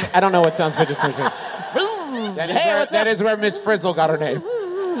 I don't know what sounds fidget spinner. That is where Miss Frizzle got her name.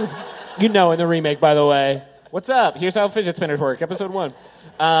 You know, in the remake, by the way. What's up? Here's how fidget spinners work. Episode 1.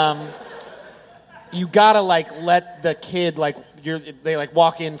 You gotta let the kid they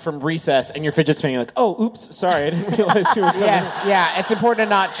walk in from recess and you're fidget spinning. You're like, oh, oops, sorry, I didn't realize you were coming. Yes, yeah, it's important to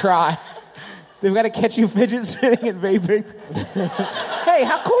not try. They've got to catch you fidget spinning and vaping. Hey,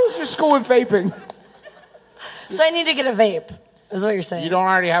 how cool is your school with vaping? So I need to get a vape, is what you're saying. You don't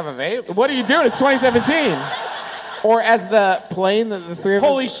already have a vape? What are you doing? It's 2017. Or as the plane that the three of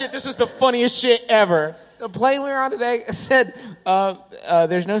Holy us... shit, this was the funniest shit ever. The plane we were on today said,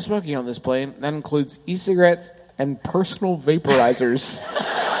 there's no smoking on this plane. That includes e-cigarettes and personal vaporizers.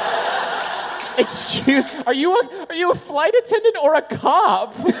 Excuse, are you a flight attendant or a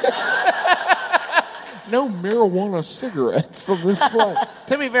cop? No marijuana cigarettes on this flight.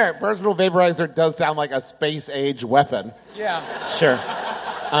 To be fair, personal vaporizer does sound like a space-age weapon. Yeah. Sure.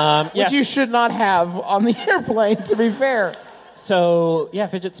 Which you should not have on the airplane, to be fair. So, yeah,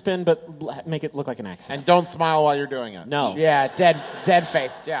 fidget spin, but make it look like an accident. And don't smile while you're doing it. No. Yeah, dead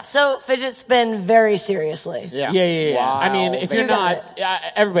faced, yeah. So fidget spin very seriously. Yeah. Wow. I mean, if you're not,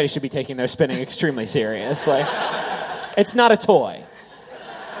 everybody should be taking their spinning extremely serious. It's not a toy.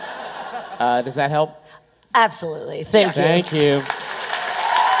 Does that help? Absolutely. Thank you. Thank you.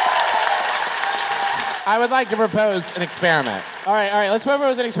 I would like to propose an experiment. All right, let's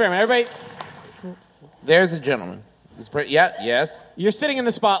propose an experiment. Everybody, There's a gentleman. Yes. you're sitting in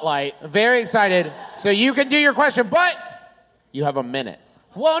the spotlight. Very excited. So you can do your question, but you have a minute.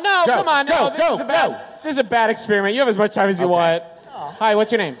 Whoa, no, Go, come on. go, No, go. This is a bad experiment. You have as much time as you want. Hi,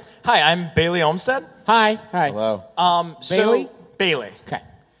 what's your name? Hi, I'm Bailey Olmsted. Hi. Hello. Bailey? Bailey. Okay.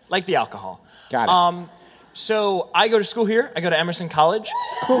 Like the alcohol. Got it. So I go to school here. I go to Emerson College.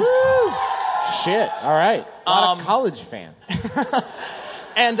 Cool. Shit. All right. A lot of college fans.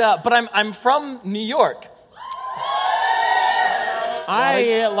 And but I'm from New York.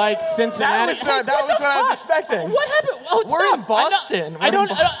 I like Cincinnati. That was what I was expecting. What happened? Oh, We're stop. in Boston.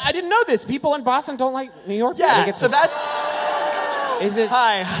 I didn't know this. People in Boston don't like New York. Yeah. So that's. Is it?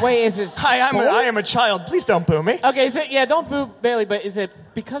 Hi. Wait, is it? Hi, I am a child. Please don't boo me. Okay, is it? Yeah, don't boo Bailey. But is it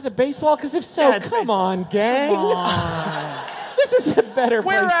because of baseball? Because if so, come on, gang. Come on. This is a better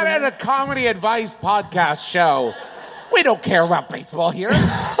place. We're at a comedy advice podcast show. We don't care about baseball here.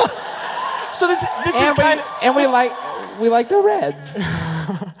 So this is kind of, and we like the Reds.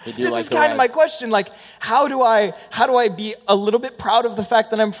 This is kind of my question. Like, how do I be a little bit proud of the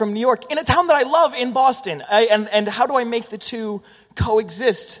fact that I'm from New York in a town that I love in Boston? And how do I make the two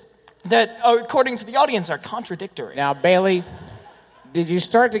coexist that, according to the audience, are contradictory? Now, Bailey, did you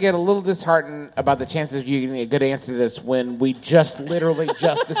start to get a little disheartened about the chances of you getting a good answer to this when we literally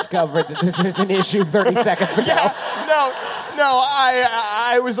just discovered that this is an issue 30 seconds ago? Yeah, no,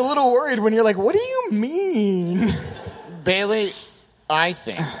 I was a little worried when you're like, what do you mean? Bailey, I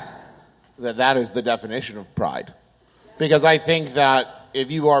think that is the definition of pride. Because I think that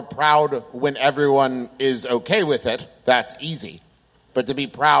if you are proud when everyone is okay with it, that's easy. But to be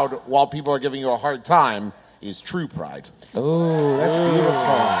proud while people are giving you a hard time is true pride. Oh, that's beautiful.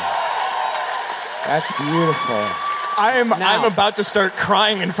 That's beautiful. I'm about to start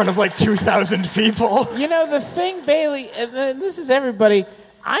crying in front of like 2,000 people. You know, the thing, Bailey, and this is everybody,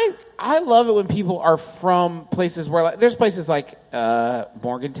 I love it when people are from places where, like, there's places like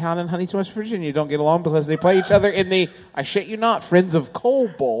Morgantown and Huntington, West Virginia don't get along because they play each other in the, I shit you not, Friends of Coal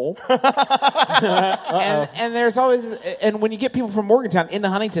Bowl. and there's always, and when you get people from Morgantown into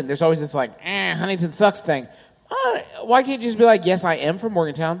Huntington, there's always this like, Huntington sucks thing. Why can't you just be like, yes, I am from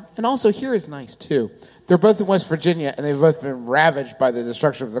Morgantown, and also here is nice too. They're both in West Virginia, and they've both been ravaged by the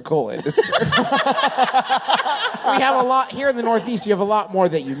destruction of the coal industry. We have a lot here in the Northeast. You have a lot more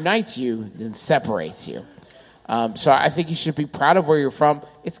that unites you than separates you. So I think you should be proud of where you're from.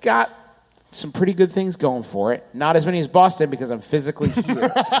 It's got some pretty good things going for it. Not as many as Boston because I'm physically here.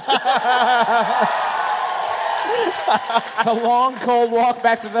 It's a long, cold walk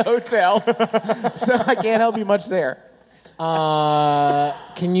back to the hotel, so I can't help you much there.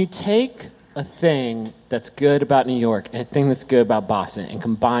 Can you take a thing that's good about New York and a thing that's good about Boston and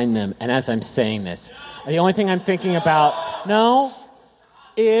combine them? And as I'm saying this, the only thing I'm thinking about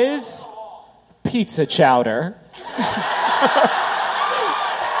is pizza chowder.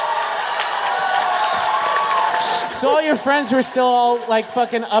 So all your friends who are still all like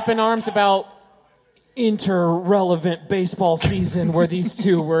fucking up in arms about inter-relevant baseball season where these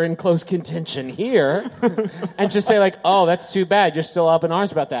two were in close contention here, and just say like, oh, that's too bad, you're still up in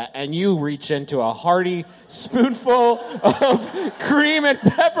arms about that, and you reach into a hearty spoonful of cream and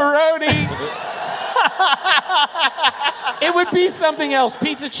pepperoni. It would be something else.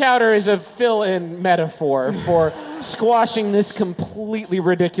 Pizza chowder is a fill-in metaphor for squashing this completely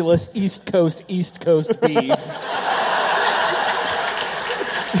ridiculous East Coast beef.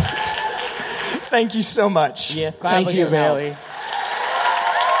 Thank you so much. Yeah, thank you, Bailey.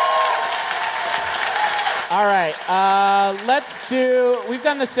 All right, we've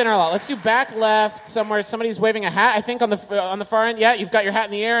done the center a lot. Let's do back left somewhere. Somebody's waving a hat, I think, on the far end. Yeah, you've got your hat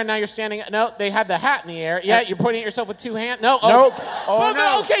in the air, and now you're standing. No, they had the hat in the air. Yeah, you're pointing at yourself with two hands. No. Nope.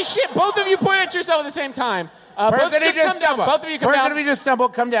 Okay, shit. Both of you point at yourself at the same time. Both of you come down. Both of you come down. Person of you just stumble,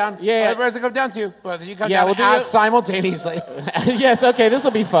 come down. Yeah. Other person come down too. Both of you come Yeah, down we'll do simultaneously. Yes, okay, this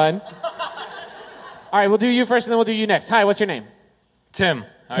will be fun. All right, we'll do you first, and then we'll do you next. Hi, what's your name? Tim.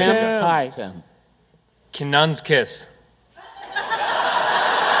 Hi. Tim. Can nuns kiss?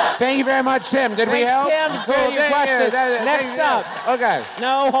 Thank you very much, Tim. Did we help? Tim. Cool. Good question. Next up. Okay.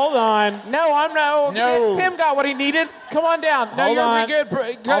 No, hold on. No. Tim got what he needed. Come on down. No, Hold you're on. good.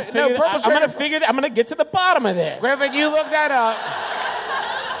 I'm going to get to the bottom of this. Griffin, you look that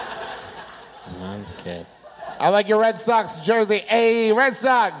up. Nuns kiss. I like your Red Sox jersey. Hey, Red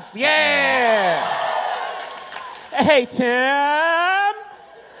Sox. Yeah. Hey, Tim.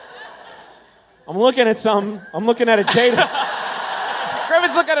 I'm looking at something. I'm looking at a data.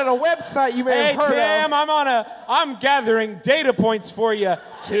 Griffin's looking at a website you may have heard Tim, of. I'm gathering data points for you.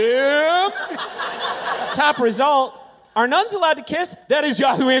 Tim. Top result. Are nuns allowed to kiss? That is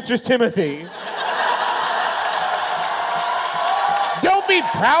Yahoo Answers Timothy. Don't be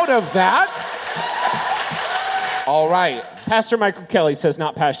proud of that. All right. Pastor Michael Kelly says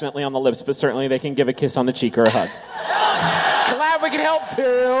not passionately on the lips, but certainly they can give a kiss on the cheek or a hug. Glad we can help,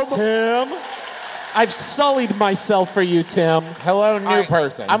 Tim. I've sullied myself for you, Tim. Hello, new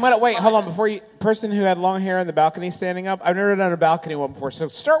person. I'm gonna wait. Hold on, before you. Person who had long hair on the balcony standing up. I've never done a balcony one before, so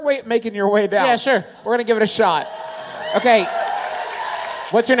start making your way down. Yeah, sure. We're gonna give it a shot. Okay.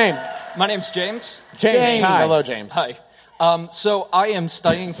 What's your name? My name's James. James. Hi. Hello, James. Hi. So I am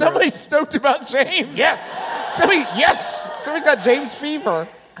studying. Somebody's stoked about James. Yes. Somebody's got James fever.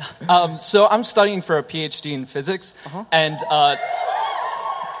 So I'm studying for a PhD in physics, and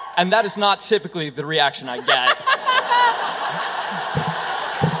that is not typically the reaction I get.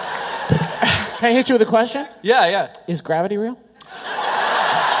 Can I hit you with a question? Yeah. Is gravity real?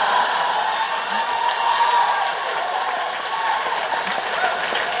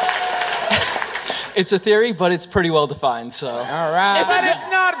 It's a theory, but it's pretty well defined, so. All right. But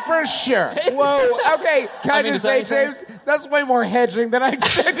it's not for sure. Whoa. Okay. Can I just say, James, that's way more hedging than I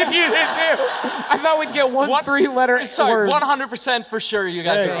expected you to do. I thought we'd get one 3-letter Sorry, word. 100% for sure you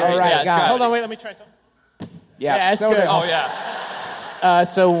guys are right. All right, got it. Hold on, wait, let me try something. Yeah, it's good. Oh, yeah.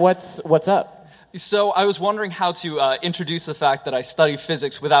 So what's up? So I was wondering how to introduce the fact that I study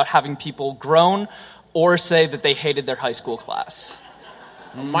physics without having people groan or say that they hated their high school class.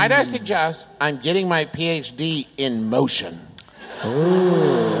 Might I suggest I'm getting my PhD in motion?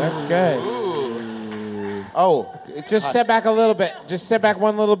 Ooh, that's good. Ooh. Oh, just step back a little bit. Just step back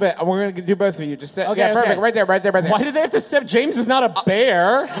one little bit. We're going to do both of you. Just step. Okay, yeah, perfect. okay. Right there. Why did they have to step? James is not a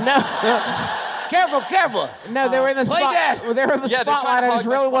bear. No. Careful. No, they were in the spot. They were in the spotlight. I just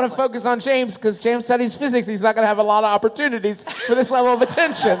really want to focus on James because James studies physics. He's not going to have a lot of opportunities for this level of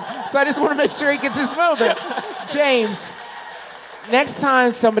attention. So I just want to make sure he gets his moment. James, next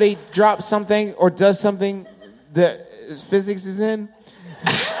time somebody drops something or does something that physics is in,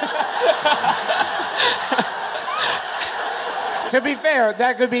 to be fair,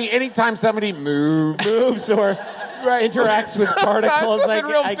 that could be any time somebody moves or interacts with particles.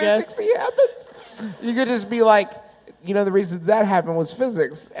 I guess physicsy happens. You could just be like, the reason that happened was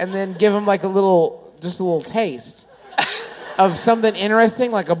physics, and then give them like a little taste of something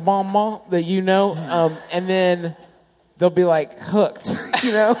interesting, like a bonbon that and then they'll be like hooked.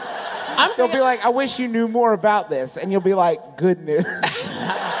 They'll be like, I wish you knew more about this, and you'll be like, good news.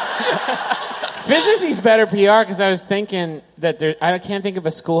 Physics needs better PR because I was thinking that I can't think of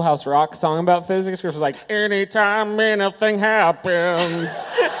a Schoolhouse Rock song about physics because it's like, anytime anything happens,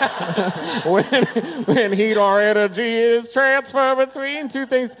 when heat or energy is transferred between two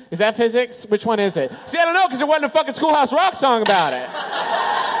things. Is that physics? Which one is it? See, I don't know because there wasn't a fucking Schoolhouse Rock song about it.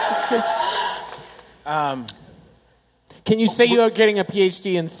 Can you say you are getting a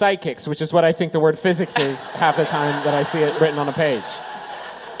PhD in psychics, which is what I think the word physics is half the time that I see it written on a page?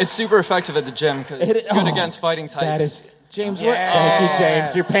 It's super effective at the gym because it's good against fighting types. That is, James. What? Thank you,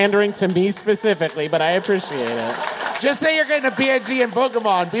 James. You're pandering to me specifically, but I appreciate it. Just say you're getting a PhD in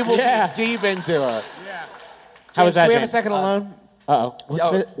Pokemon. People will be deep into it. Yeah. How was that, Do we have a James? second alone?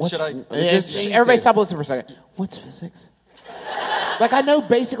 Should I? Everybody stop listening for a second. What's physics? Like, I know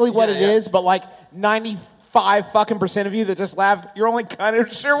basically what it is, but like 95% of you that just laughed, you're only kind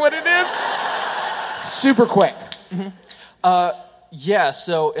of sure what it is. Super quick. Mm-hmm. Yeah,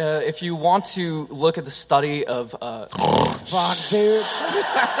 so if you want to look at the study of... Fuck, dude.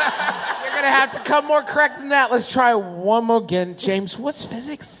 You're going to have to come more correct than that. Let's try one more again. James, what's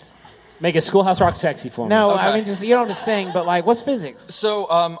physics? Make a Schoolhouse Rock sexy for me. No, Okay. I mean, you don't have to sing, but like, what's physics? So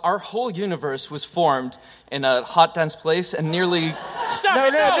our whole universe was formed in a hot, dense place and nearly... Stop No,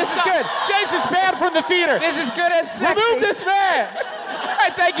 it! this is good. James is banned from the theater. This is good and sexy. Remove this man! All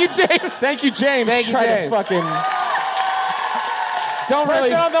right, thank you, James. Thank you, James. Thank you, Try James. to fucking... Don't Person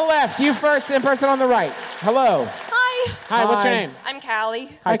really... on the left, you first, then person on the right. Hello. Hi. Hi, what's your name? I'm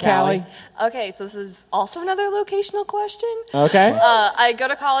Callie. Hi, Callie. Okay, so this is also another locational question. Okay. I go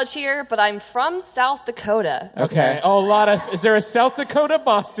to college here, but I'm from South Dakota. Okay. Oh, a lot of... Is there a South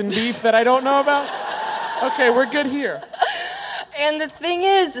Dakota-Boston beef that I don't know about? Okay, we're good here. And the thing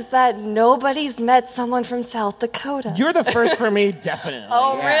is that nobody's met someone from South Dakota. You're the first for me, definitely.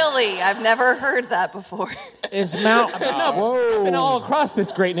 Oh, really? I've never heard that before. Is Mount... I've been all across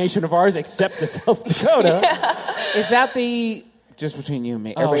this great nation of ours except to South Dakota. Is that the... Just between you and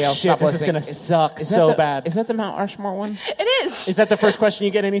me. Everybody else, shit, stop this is listening. going to suck Is so that bad. Is that the Mount Rushmore one? It is. Is that the first question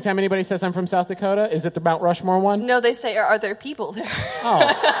you get anytime anybody says I'm from South Dakota? Is it the Mount Rushmore one? No, they say, are there people there?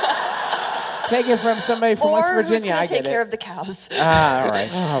 Oh. Take it from somebody from West Or Virginia. who's I going to get take care it. of the cows? All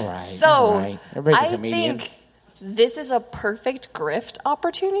right. So, all right. Everybody's a I comedian. think this is a perfect grift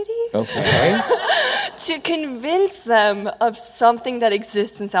opportunity Okay. to convince them of something that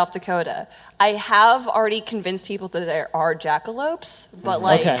exists in South Dakota. I have already convinced people that there are jackalopes, but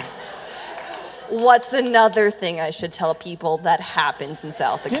like... Okay. What's another thing I should tell people that happens in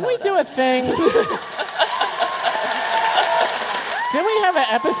South Dakota? Didn't we do a thing? Didn't we have an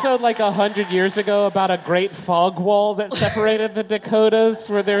episode like 100 years ago about a great fog wall that separated the Dakotas,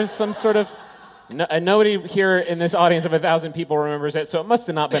 where there's some sort of... nobody here in this audience of 1,000 people remembers it, so it must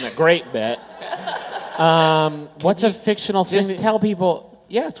have not been a great bit. What's a fictional thing? Just tell people,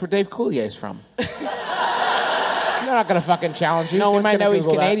 yeah, it's where Dave Coulier's from. They're not going to fucking challenge you. No they one's might gonna know he's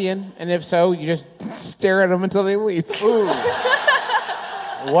Google that. Canadian, and if so, you just stare at them until they leave. Ooh.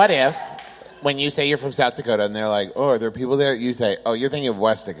 What if, when you say you're from South Dakota, and they're like, oh, are there people there? You say, oh, you're thinking of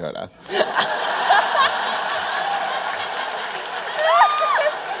West Dakota.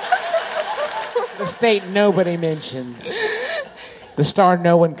 The state nobody mentions. The star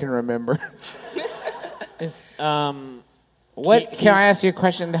no one can remember. What? Can I ask you a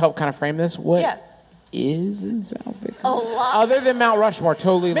question to help kind of frame this? What is in South Dakota? A lot. Other than Mount Rushmore,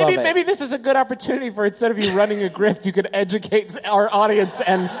 totally love it. Maybe this is a good opportunity for, instead of you running a grift, you could educate our audience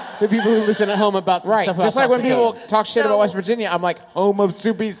and the people who listen at home about some stuff about Just like South when Dakota. people talk shit about West Virginia, I'm like, home of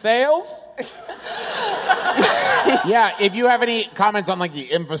soupy sales? Yeah, if you have any comments on like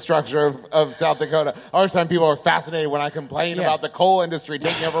the infrastructure of South Dakota, all the time people are fascinated when I complain about the coal industry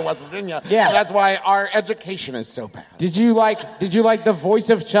taking over West Virginia. Yeah. And that's why our education is so bad. Did you like the voice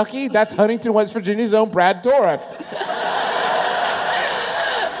of Chucky? That's Huntington, West Virginia's own Brad Dourif.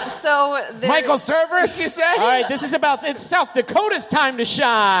 So Michael Cerverus, you say? All right, it's South Dakota's time to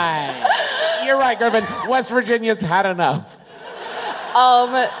shine. You're right, Griffin. West Virginia's had enough.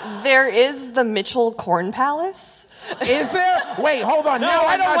 There is the Mitchell Corn Palace. Is there? Wait, hold on. No, now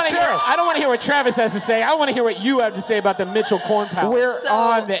I I'm don't not want to sure. hear. I don't want to hear what Travis has to say. I want to hear what you have to say about the Mitchell Corn Palace. We're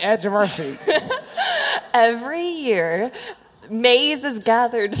on the edge of our seats. Every year, maize is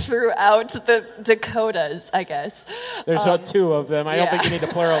gathered throughout the Dakotas, I guess. There's two of them. I don't think you need to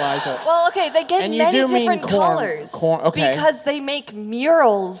pluralize it. Well, okay, they get And you many do mean different corn. colors. Okay. Because they make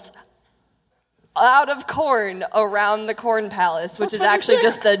murals out of corn around the Corn Palace, which is actually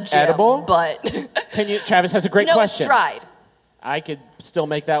just a gem. Edible? But Travis has a great no, question. it's dried. I could still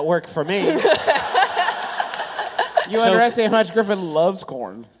make that work for me. You underestimate how much Griffin loves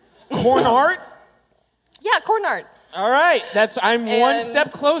corn. Corn art? Yeah, corn art. All right, I'm one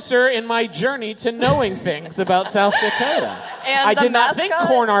step closer in my journey to knowing things about South Dakota. And I the did not think mascot?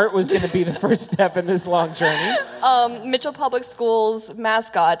 corn art was going to be the first step in this long journey. Mitchell Public Schools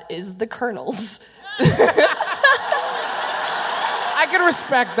mascot is the Colonels. I can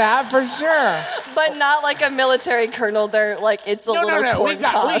respect that for sure. But not like a military colonel. They're like, it's a little corn We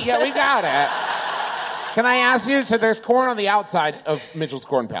got it. Can I ask you, so there's corn on the outside of Mitchell's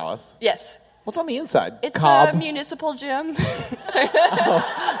Corn Palace. Yes. What's on the inside? It's Cobb. a municipal gym.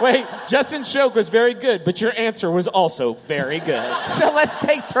 Wait, Justin's joke was very good, but your answer was also very good. So let's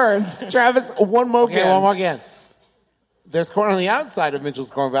take turns. Travis, one more Okay, one more again. There's corn on the outside of Mitchell's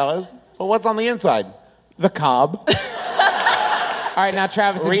Corn Palace, but what's on the inside? The Cobb. All right, now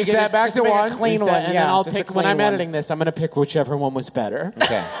Travis, if you Reset get back to one. a clean Reset, one, and yeah, then I'll just a pick, when clean I'm one. editing this, I'm going to pick whichever one was better.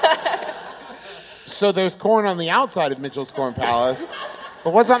 Okay. So there's corn on the outside of Mitchell's Corn Palace,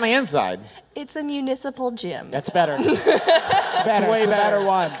 but what's on the inside? It's a municipal gym. That's better. It's better. way It's a better better.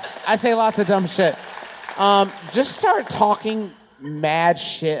 one. I say lots of dumb shit. Just start talking mad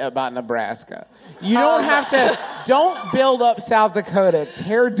shit about Nebraska. You don't have to. Don't build up South Dakota.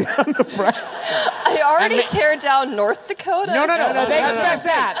 Tear down Nebraska. I already tear down North Dakota. No. They expect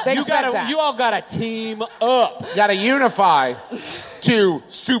that. They expect that. You all got to team up. Got to unify to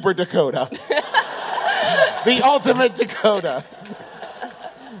Super Dakota. The ultimate Dakota.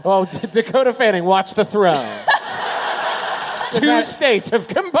 Well, Dakota Fanning, watch the throne. Two states have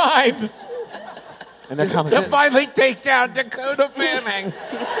combined. And they're coming. To finally take down Dakota Fanning.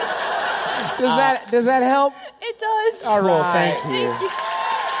 Does that help? It does. All Cool, right. thank you.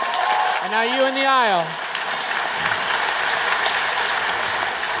 And now you in the aisle.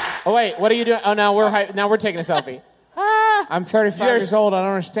 Oh wait, what are you doing? Oh, now we're taking a selfie. I'm 35 years old. I don't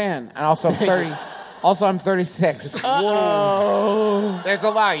understand. And also I'm 30. Also, I'm 36. Oh. There's a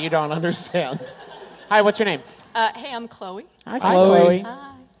lot you don't understand. Hi, what's your name? Hey, I'm Chloe. Hi, Chloe.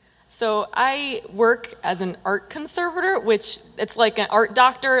 Hi. So I work as an art conservator, which it's like an art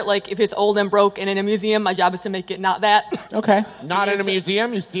doctor. Like if it's old and broke and in a museum, my job is to make it not that. Okay. Not in a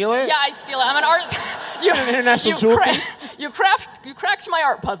museum? You steal it? Yeah, I steal it. I'm an art. You, An international jewel thief? You cracked my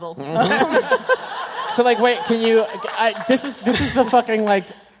art puzzle. So like, wait, can you? This is the fucking like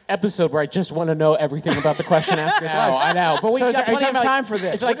episode where I just want to know everything about the question askers. I know. But we've got plenty of time for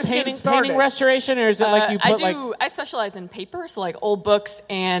this. Is it like We're just getting painting started. restoration, or is it like you put I specialize in paper, so like old books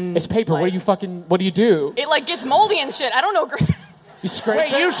and. It's paper. Like, What do you do? It like gets moldy and shit. I don't know. You scrape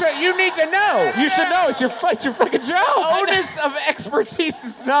Wait, it? you need to know. You should know. It's your fucking job. The onus of expertise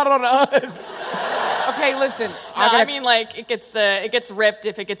is not on us. Okay, listen. I mean, like it gets ripped.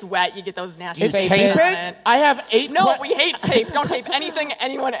 If it gets wet, you get those nasty. You tape it? I have 8. No, we hate tape. Don't tape anything,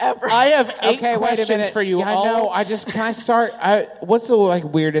 anyone ever. I have 8 Okay, wait a questions minute. for you. Yeah, all. I know. Can I start? What's the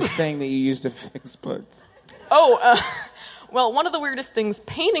weirdest thing that you use to fix books? Well, one of the weirdest things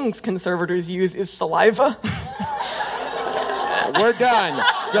paintings conservators use is saliva. We're done.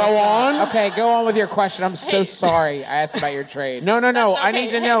 Go on. Okay, go on with your question. I'm so sorry I asked about your trade. No. Okay. I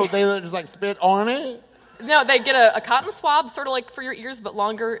need to know. They just spit on it? No, they get a cotton swab, sort of like for your ears, but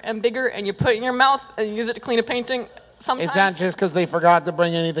longer and bigger, and you put it in your mouth and you use it to clean a painting. Sometimes. Is that just because they forgot to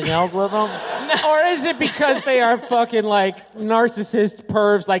bring anything else with them? Or is it because they are fucking narcissist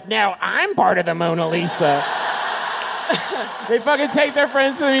pervs? Now I'm part of the Mona Lisa. They fucking take their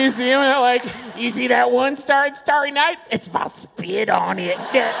friends to the museum and they're like, you see that one star in Starry Night? It's my spit on it.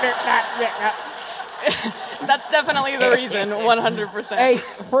 That's definitely the reason, 100%. Hey,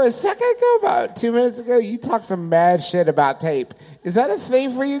 for a second ago, about 2 minutes ago, you talked some mad shit about tape. Is that a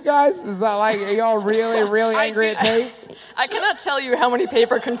thing for you guys? Is that are y'all really, really angry at tape? I cannot tell you how many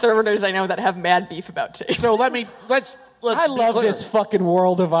paper conservators I know that have mad beef about tape. So let's I love this fucking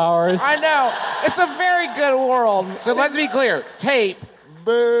world of ours. I know. It's a very good world. So let's be clear. Tape.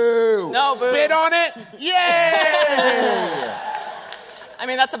 Boo. No, boo. Spit on it. Yay! I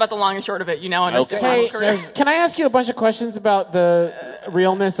mean, that's about the long and short of it. You now understand. Hey, can I ask you a bunch of questions about the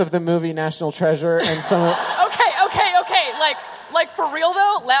realness of the movie National Treasure and some of... Okay. Like for real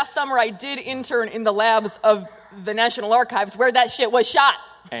though, last summer I did intern in the labs of the National Archives where that shit was shot.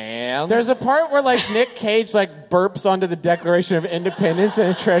 And there's a part where Nick Cage burps onto the Declaration of Independence and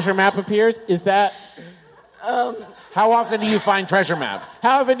a treasure map appears. Is that... How often do you find treasure maps?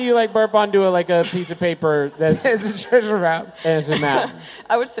 How often do you burp onto a piece of paper that's it's a treasure map and it's a map?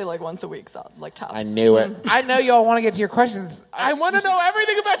 I would say once a week, so tops. I knew it. I know y'all want to get to your questions. I want to know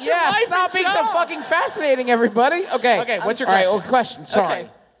everything about your life. Stop being so fucking fascinating, everybody. Okay, what's your question? All right, question. Sorry. Okay.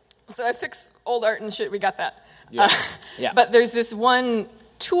 So I fix old art and shit. We got that. Yeah. But there's this one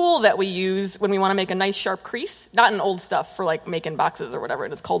tool that we use when we want to make a nice sharp crease, not in old stuff for making boxes or whatever,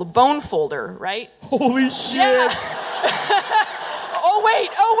 and it's called a Bonefolder, right? Holy shit. Yeah. oh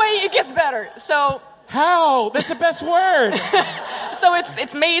wait, it gets better. So how? That's the best word. So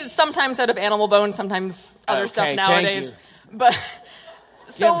it's made sometimes out of animal bone, sometimes other stuff nowadays. But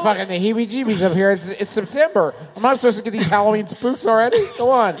so fucking the heebie-jeebies up here. It's September. I'm not supposed to get these Halloween spooks already? Go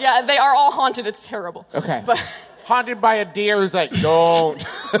on. Yeah, they are all haunted. It's terrible. Okay. But haunted by a deer who's don't.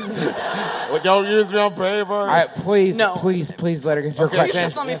 Don't use me on paper. All right, please let her get your question.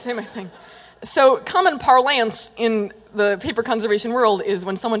 Just let me say my thing. So common parlance in the paper conservation world is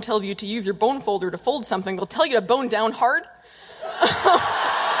when someone tells you to use your bone folder to fold something, they'll tell you to bone down hard.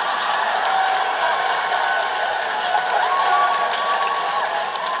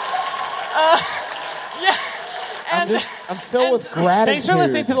 I'm filled with gratitude. Thanks for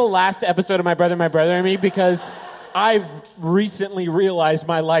listening to the last episode of My Brother and Me, because I've recently realized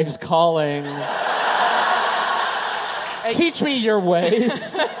my life's calling. Teach me your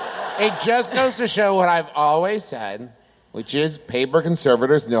ways. It just goes to show what I've always said, which is paper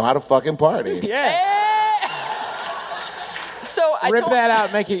conservators know how to fucking party. Yeah. So I Rip that out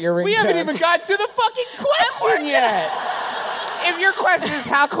and make it your ringtone. We haven't even gotten to the fucking question yet. If your question is,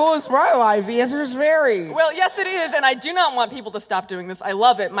 how cool is my life? The answer is very. Well, yes, it is, and I do not want people to stop doing this. I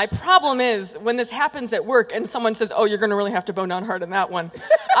love it. My problem is when this happens at work and someone says, oh, you're going to really have to bone down hard on that one.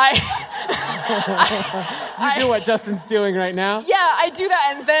 You do what Justin's doing right now? Yeah, I do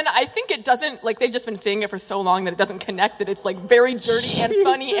that, and then I think it doesn't, they've just been saying it for so long that it doesn't connect, that it's, very dirty and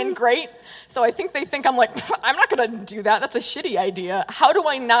funny and great. So I think they think I'm I'm not going to do that. That's a shitty idea. How do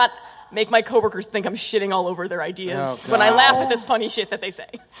I not make my coworkers think I'm shitting all over their ideas when I laugh at this funny shit that they say?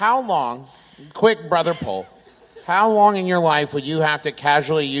 How long, quick brother poll, how long in your life would you have to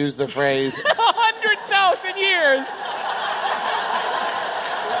casually use the phrase 100,000 years?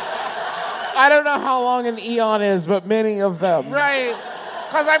 I don't know how long an eon is, but many of them. Right.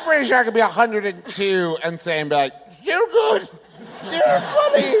 Because I'm pretty sure I could be 102 and say and be like, still good. Still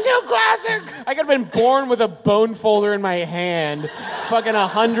funny. Still classic. I could have been born with a bone folder in my hand, fucking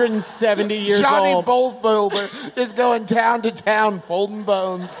 170 years Johnny old. Bonefolder just going town to town, folding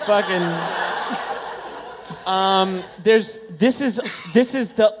bones. Fucking. This is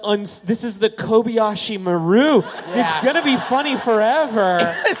the Kobayashi Maru. Yeah. It's gonna be funny forever.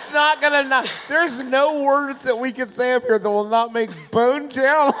 It's not gonna. There's no words that we can say up here that will not make bone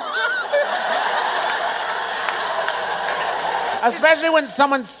down. Especially when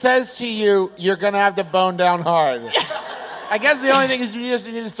someone says to you, you're going to have to bone down hard. I guess the only thing is you just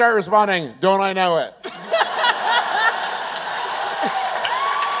need to start responding, don't I know it?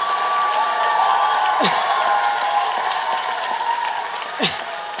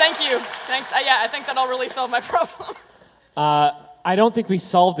 Thank you. Thanks. I think that'll really solve my problem. I don't think we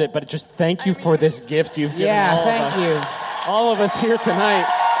solved it, but just thank you for this gift you've given all of us here tonight.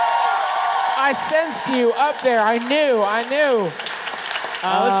 I sensed you up there. I knew.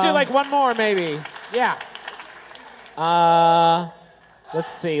 Let's do like one more, maybe. Yeah.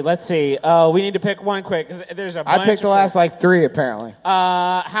 Let's see. Oh, we need to pick one quick. 'Cause there's a bunch I picked the last like 3, apparently.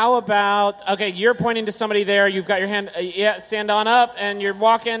 How about, okay, you're pointing to somebody there. You've got your hand, stand on up, and you're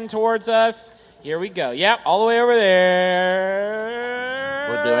walking towards us. Here we go. Yep, all the way over there.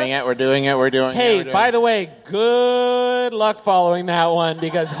 We're doing it. Hey, by the way, good luck following that one,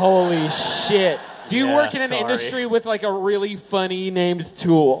 because holy shit. Do you work in an industry with like a really funny named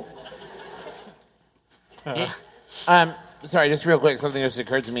tool? Sorry, just real quick, something just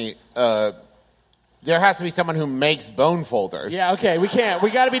occurred to me. There has to be someone who makes Bonefolders. Yeah, okay, we can't.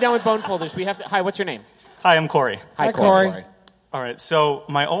 We got to be done with Bonefolders. We have to. Hi, what's your name? Hi, I'm Corey. Hi, Corey. All right, so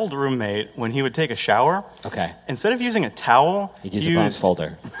my old roommate, when he would take a shower, instead of using a towel, he'd use a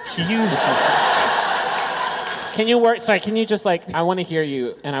Bonefolder. He used... Can you work? Sorry, can you just like? I want to hear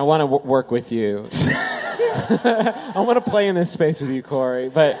you, and I want to work with you. I want to play in this space with you, Corey.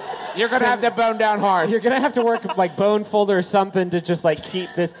 But you're gonna have to bone down hard. You're gonna have to work like Bonefolder or something to just like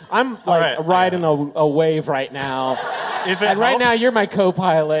keep this. I'm like riding a wave right now. And right now you're my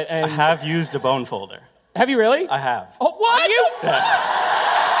co-pilot. And I have used a Bonefolder. Have you really? I have. Oh, what? Yeah.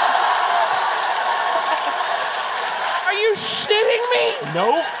 Are you shitting me?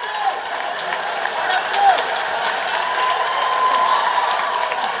 Nope.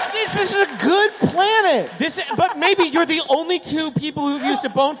 This is a good planet. But maybe you're the only 2 people who've used a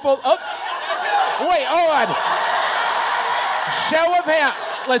Bonefolder. Oh, wait, hold on. Show of hands.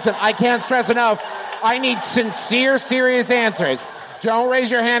 Listen, I can't stress enough. I need sincere, serious answers. Don't raise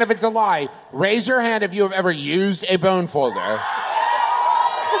your hand if it's a lie. Raise your hand if you have ever used a Bonefolder.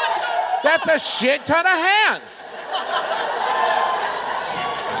 That's a shit ton of hands.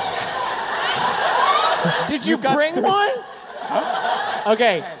 Did you bring one?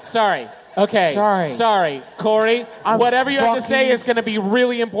 Okay, sorry. Okay. Sorry. Corey, whatever you have to say is going to be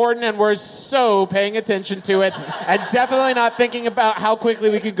really important, and we're so paying attention to it. And definitely not thinking about how quickly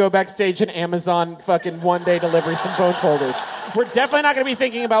we can go backstage and Amazon fucking one-day delivery some Bonefolders. We're definitely not going to be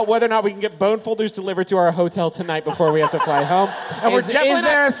thinking about whether or not we can get Bonefolders delivered to our hotel tonight before we have to fly home. And is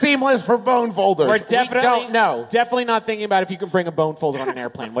there a seamless for Bonefolders? We don't know. Definitely not thinking about if you can bring a Bonefolder on an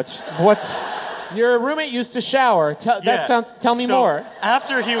airplane. What's your roommate used to shower. Tell me more.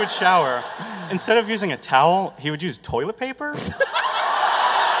 After he would shower, instead of using a towel, he would use toilet paper. Good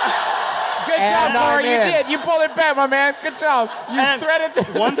job, Corey. You did. You pulled it back, my man. Good job. You threaded the...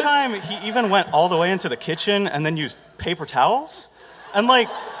 One time, he even went all the way into the kitchen and then used paper towels. And, like,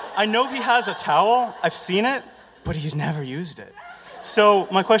 I know he has a towel. I've seen it, but he's never used it. So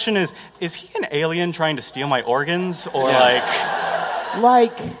my question is he an alien trying to steal my organs? Or,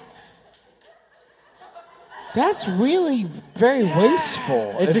 Like... That's really very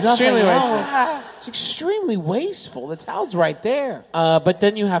wasteful. It's extremely wasteful. It's extremely wasteful. The towel's right there. But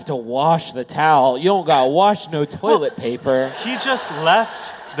then you have to wash the towel. You don't got to wash no toilet paper. He just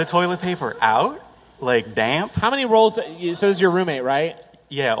left the toilet paper out, like damp. How many rolls? So this is your roommate, right?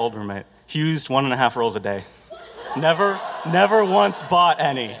 Yeah, old roommate. He used 1.5 rolls a day. Never once bought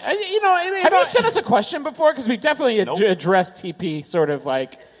any. Have you sent us a question before? Because we definitely addressed TP sort of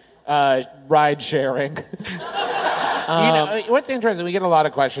like... ride sharing. What's interesting, we get a lot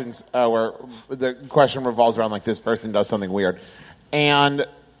of questions where the question revolves around like this person does something weird. And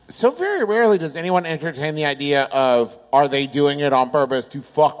so very rarely does anyone entertain the idea of, are they doing it on purpose to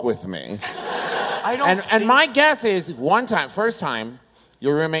fuck with me? And my guess is first time,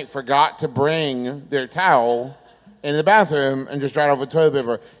 your roommate forgot to bring their towel in the bathroom and just dried off with toilet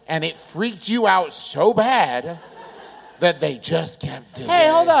paper. And it freaked you out so bad that they just kept doing it. Hey,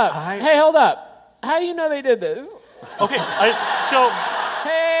 hold up. How do you know they did this? Okay, Hey.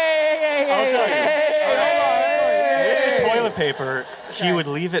 With the toilet paper, he would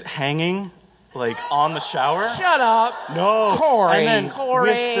leave it hanging, like, on the shower. Shut up. No. Corey. And then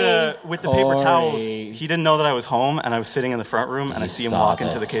with the paper towels, he didn't know that I was home, and I was sitting in the front room, and I see him walk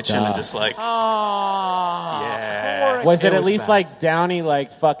into the kitchen and just like, yeah. Corey. Was it at least bad. Like Downy,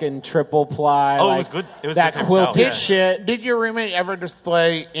 like fucking triple ply? Oh, like, it was good. It was that good quilted shit. Did your roommate ever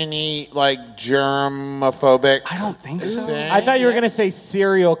display any like germophobic? I don't think so. I thought you were going to say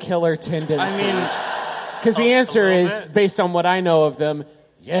serial killer tendencies. I mean, because the answer is, based on what I know of them,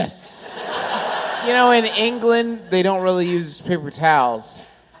 yes. You know, in England, they don't really use paper towels.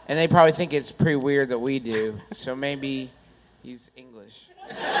 And they probably think it's pretty weird that we do. So maybe he's English.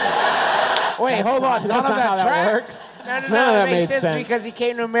 Wait, hold on. None of that tracks. No, it makes sense because he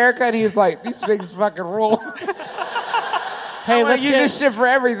came to America and he was like, these things fucking rule. Hey, let's use this shit for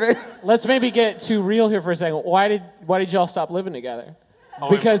everything. Let's maybe get too real here for a second. Why did y'all stop living together?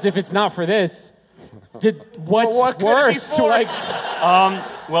 Because if it's not for this, what's worse? Like,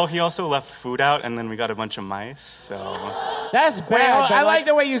 well, he also left food out, and then we got a bunch of mice. So that's bad. I like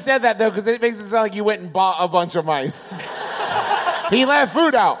the way you said that though, because it makes it sound like you went and bought a bunch of mice. He left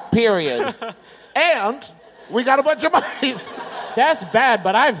food out. Period. And we got a bunch of mice. That's bad,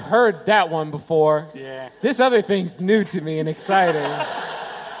 but I've heard that one before. Yeah. This other thing's new to me and exciting.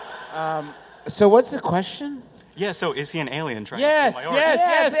 So what's the question? Yeah, so is he an alien trying Yes, to steal my organs?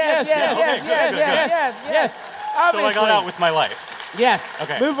 yes. So I got out with my life. Yes.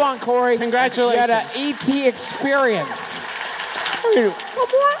 Okay. Move on, Corey. Congratulations. You had an ET experience.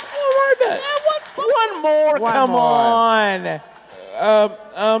 One more. Come on.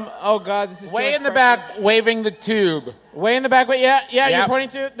 Oh God, this is way in the back, waving the tube. Way in the back. Yeah. You're pointing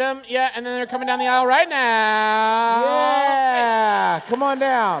to them. Yeah, and then they're coming down the aisle right now. Yeah. Come on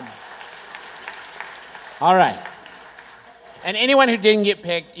down. All right. And anyone who didn't get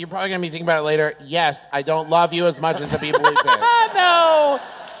picked, you're probably going to be thinking about it later. Yes, I don't love you as much as the people who picked. No.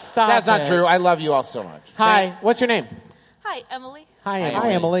 Stop. That's not true. I love you all so much. Hi. What's your name? Hi, Emily. Hi,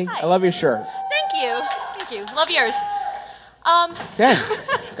 Emily. Hi. I love your shirt. Thank you. Love yours. Thanks.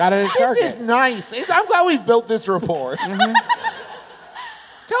 Got it at Target. This is nice. I'm glad we've built this rapport. Mm-hmm.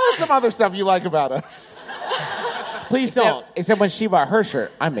 Tell us some other stuff you like about us. Please don't. Except when she bought her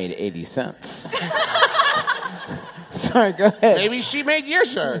shirt, I made 80 cents. Sorry, go ahead. Maybe she made your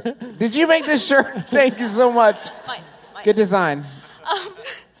shirt. Did you make this shirt? Thank you so much. Mine. Good design.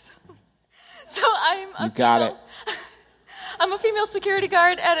 So I'm a You got it. I'm a female security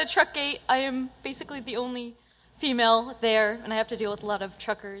guard at a truck gate. I am basically the only female there, and I have to deal with a lot of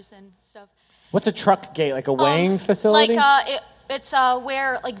truckers and stuff. What's a truck gate? Like a weighing facility? It's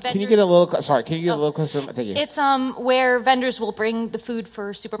where like vendors. Can you get a little? Sorry, can you get a little closer? Thank you. It's where vendors will bring the food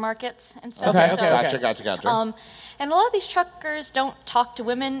for supermarkets and stuff. Okay. Gotcha. And a lot of these truckers don't talk to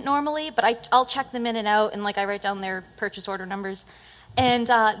women normally, but I'll check them in and out, and like I write down their purchase order numbers, and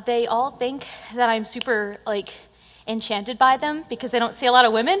they all think that I'm super like enchanted by them because they don't see a lot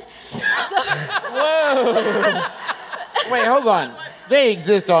of women. So. Whoa! Wait, hold on. They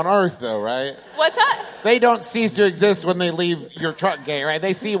exist on Earth, though, right? What's that? They don't cease to exist when they leave your truck gate, right?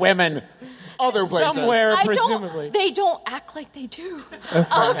 They see women other places. Somewhere, presumably. They don't act like they do.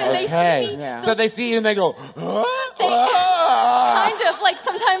 And they see me. Yeah. So they see you and they go, kind of like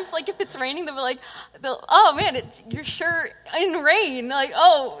sometimes, like if it's raining, they'll be like, "Oh man, you're sure in rain." Like,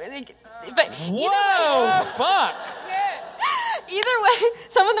 but whoa, fuck. Either way,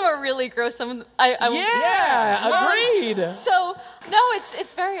 some of them are really gross. Some of them, agreed. So no,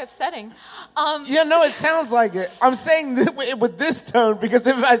 it's very upsetting. It sounds like it. I'm saying it with this tone because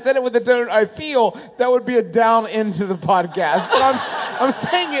if I said it with the tone I feel, that would be a down into the podcast. So I'm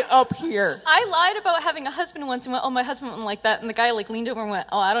saying it up here. I lied about having a husband once and went, "Oh, my husband wouldn't like that," and the guy like leaned over and went,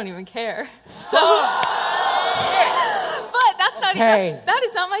 "Oh, I don't even care." So, but that's not. That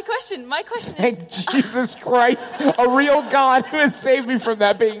is not my question. My question is. Thank Jesus Christ, a real God who has saved me from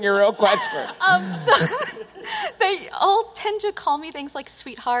that being a real question. So they all tend to call me things like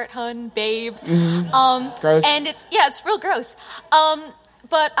sweetheart, hun, babe. Gross. And it's real gross.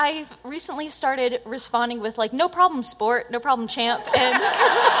 But I've recently started responding with like, no problem, sport, no problem, champ. And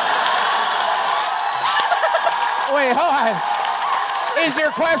wait, hold on. Is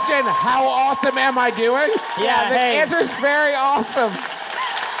your question, how awesome am I doing? Yeah, the answer is very awesome.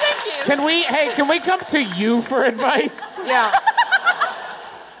 Thank you. Can we come to you for advice? Yeah.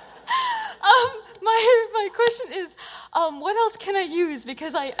 My question is, what else can I use?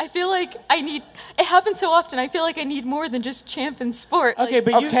 Because I feel like it happens so often, I feel like I need more than just champ and sport. Okay,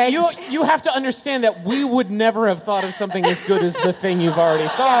 but you have to understand that we would never have thought of something as good as the thing you've already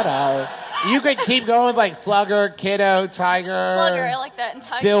thought of. You could keep going with like slugger, kiddo, tiger. Slugger, I like that. And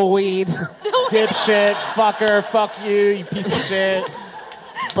tiger. Dillweed. Dipshit, fucker, fuck you piece of shit.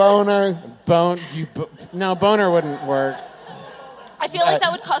 Boner. No, boner wouldn't work. I feel like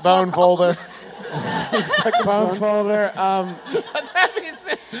that would cause Bonefolder. Bonefolder.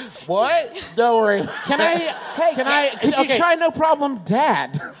 What? Don't worry. Could you try No Problem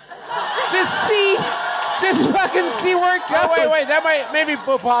Dad? Just fucking see where it goes. Oh, wait, that might, maybe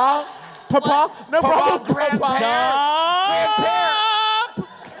Papa? Papa? No problem, Grandpa.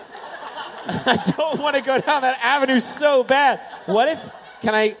 I don't want to go down that avenue so bad.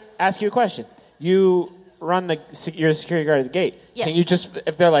 Can I ask you a question? you run you're a security guard at the gate. Yes. Can you just,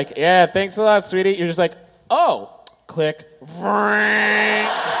 if they're like, yeah, thanks a lot, sweetie, you're just like, oh, click. I'm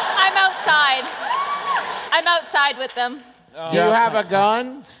outside. I'm outside with them. Do you have a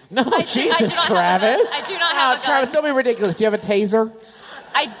gun? No, Jesus, I Travis. do not have a gun. Travis, don't be ridiculous. Do you have a taser?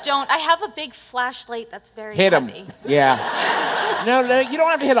 I don't. I have a big flashlight that's very Hit him. heavy. Yeah. No, you don't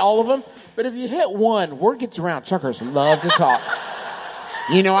have to hit all of them. But if you hit one, word gets around. Chuckers love to talk.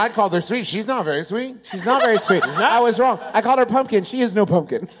 You know, I called her sweet. She's not very sweet. She's not very sweet. I was wrong. I called her pumpkin. She is no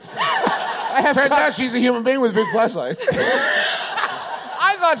pumpkin. Turns out she's a human being with a big flashlight.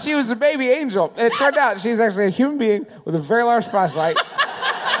 I thought she was a baby angel. And it turned out she's actually a human being with a very large flashlight.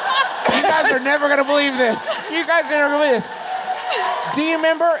 You guys are never going to believe this. You guys are never going to believe this.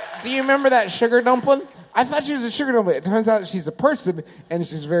 Do you remember that sugar dumpling? I thought she was a sugar dumpling. It turns out she's a person, and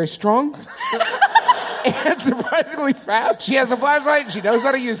she's very strong and surprisingly fast. She has a flashlight, and she knows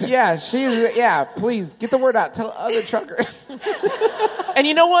how to use it. Yeah, please, get the word out. Tell other truckers. And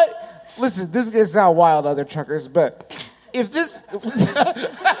you know what? Listen, this is going to sound wild, other truckers, but if this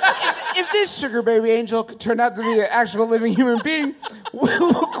sugar baby angel could turn out to be an actual living human being,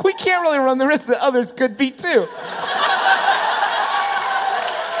 we can't really run the risk that others could be, too.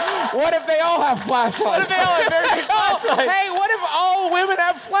 What if they all have flashlights? What if they all have very big flashlights? Hey, what if all women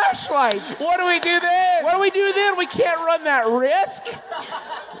have flashlights? What do we do then? We can't run that risk.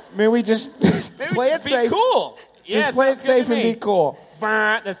 Maybe we just play it safe. Cool. Just play it safe and be cool.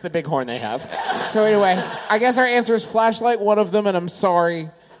 That's the big horn they have. So anyway, I guess our answer is flashlight, one of them, and I'm sorry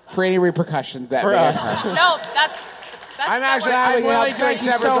for any repercussions that for may us. occur. No, that's I'm willing to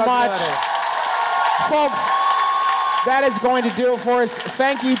accept so much. Folks, that is going to do it for us.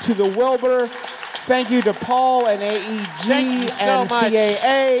 Thank you to the Wilbur. Thank you to Paul and AEG and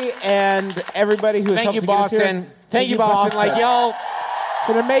CAA and everybody who has helped to get us here. Thank you, Boston. Like, y'all. It's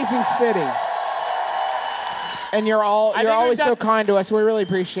an amazing city. And you're always so kind to us. We really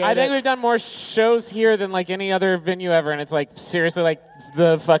appreciate it. I think we've done more shows here than like any other venue ever, and it's like seriously like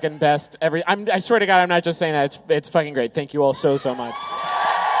the fucking best. I swear to God, I'm not just saying that. It's fucking great. Thank you all so much.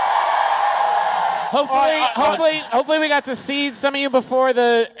 Hopefully we got to see some of you before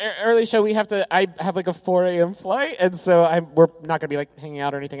the early show. I have like a 4 a.m. flight, and so we're not going to be like hanging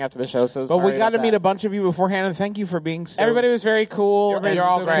out or anything after the show. But we got to meet a bunch of you beforehand, and thank you for being so... Everybody was very cool. You're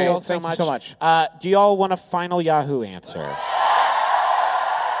all great. Cool. Thank you so much. Do you all want a final Yahoo answer?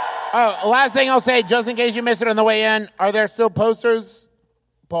 Oh, last thing I'll say, just in case you missed it on the way in, are there still posters,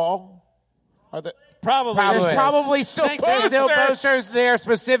 Paul? Are there... Probably. There's probably still posters there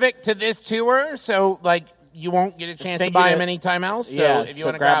specific to this tour, so like you won't get a chance to buy them anytime else. So if you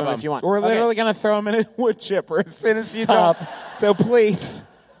want to grab them, if you want. We're literally going to throw them in a wood chipper as soon as you stop. So please,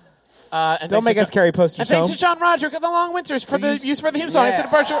 don't make us carry posters. And thanks to John Roderick of the Long Winters for the use for the theme song. It's a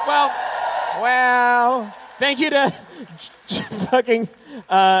departure. Well, thank you to fucking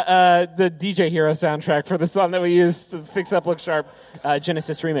the DJ Hero soundtrack for the song that we used to fix up Look Sharp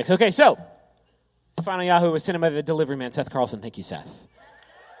Genesis remix. Okay, so. Final Yahoo was sent in by the delivery man, Seth Carlson. Thank you, Seth.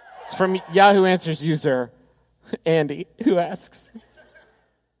 It's from Yahoo Answers user Andy, who asks,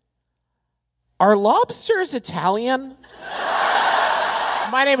 are lobsters Italian?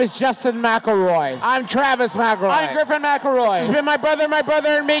 My name is Justin McElroy. I'm Travis McElroy. I'm Griffin McElroy. It's been my brother,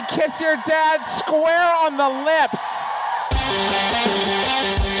 and me. Kiss your dad square on the lips.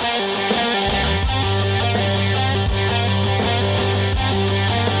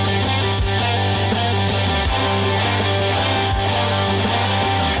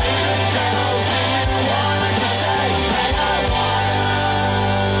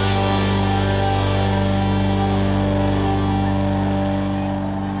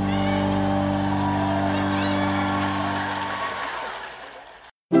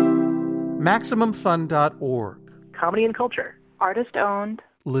 MaximumFun.org. Comedy and culture. Artist owned.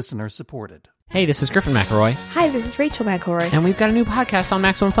 Listener supported. Hey, this is Griffin McElroy. Hi, this is Rachel McElroy. And we've got a new podcast on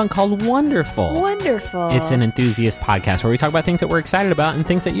Maximum Fun called Wonderful. Wonderful. It's an enthusiast podcast where we talk about things that we're excited about and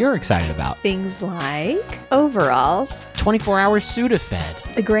things that you're excited about. Things like overalls, 24-hour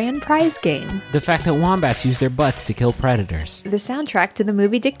Sudafed, the grand prize game, the fact that wombats use their butts to kill predators, the soundtrack to the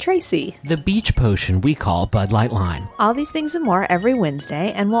movie Dick Tracy, the beach potion we call Bud Light Lime. All these things and more every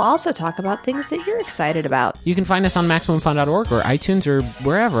Wednesday, and we'll also talk about things that you're excited about. You can find us on MaximumFun.org or iTunes or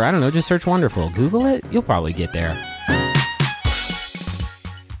wherever. I don't know, just search Wonderful. Google it. You'll probably get there.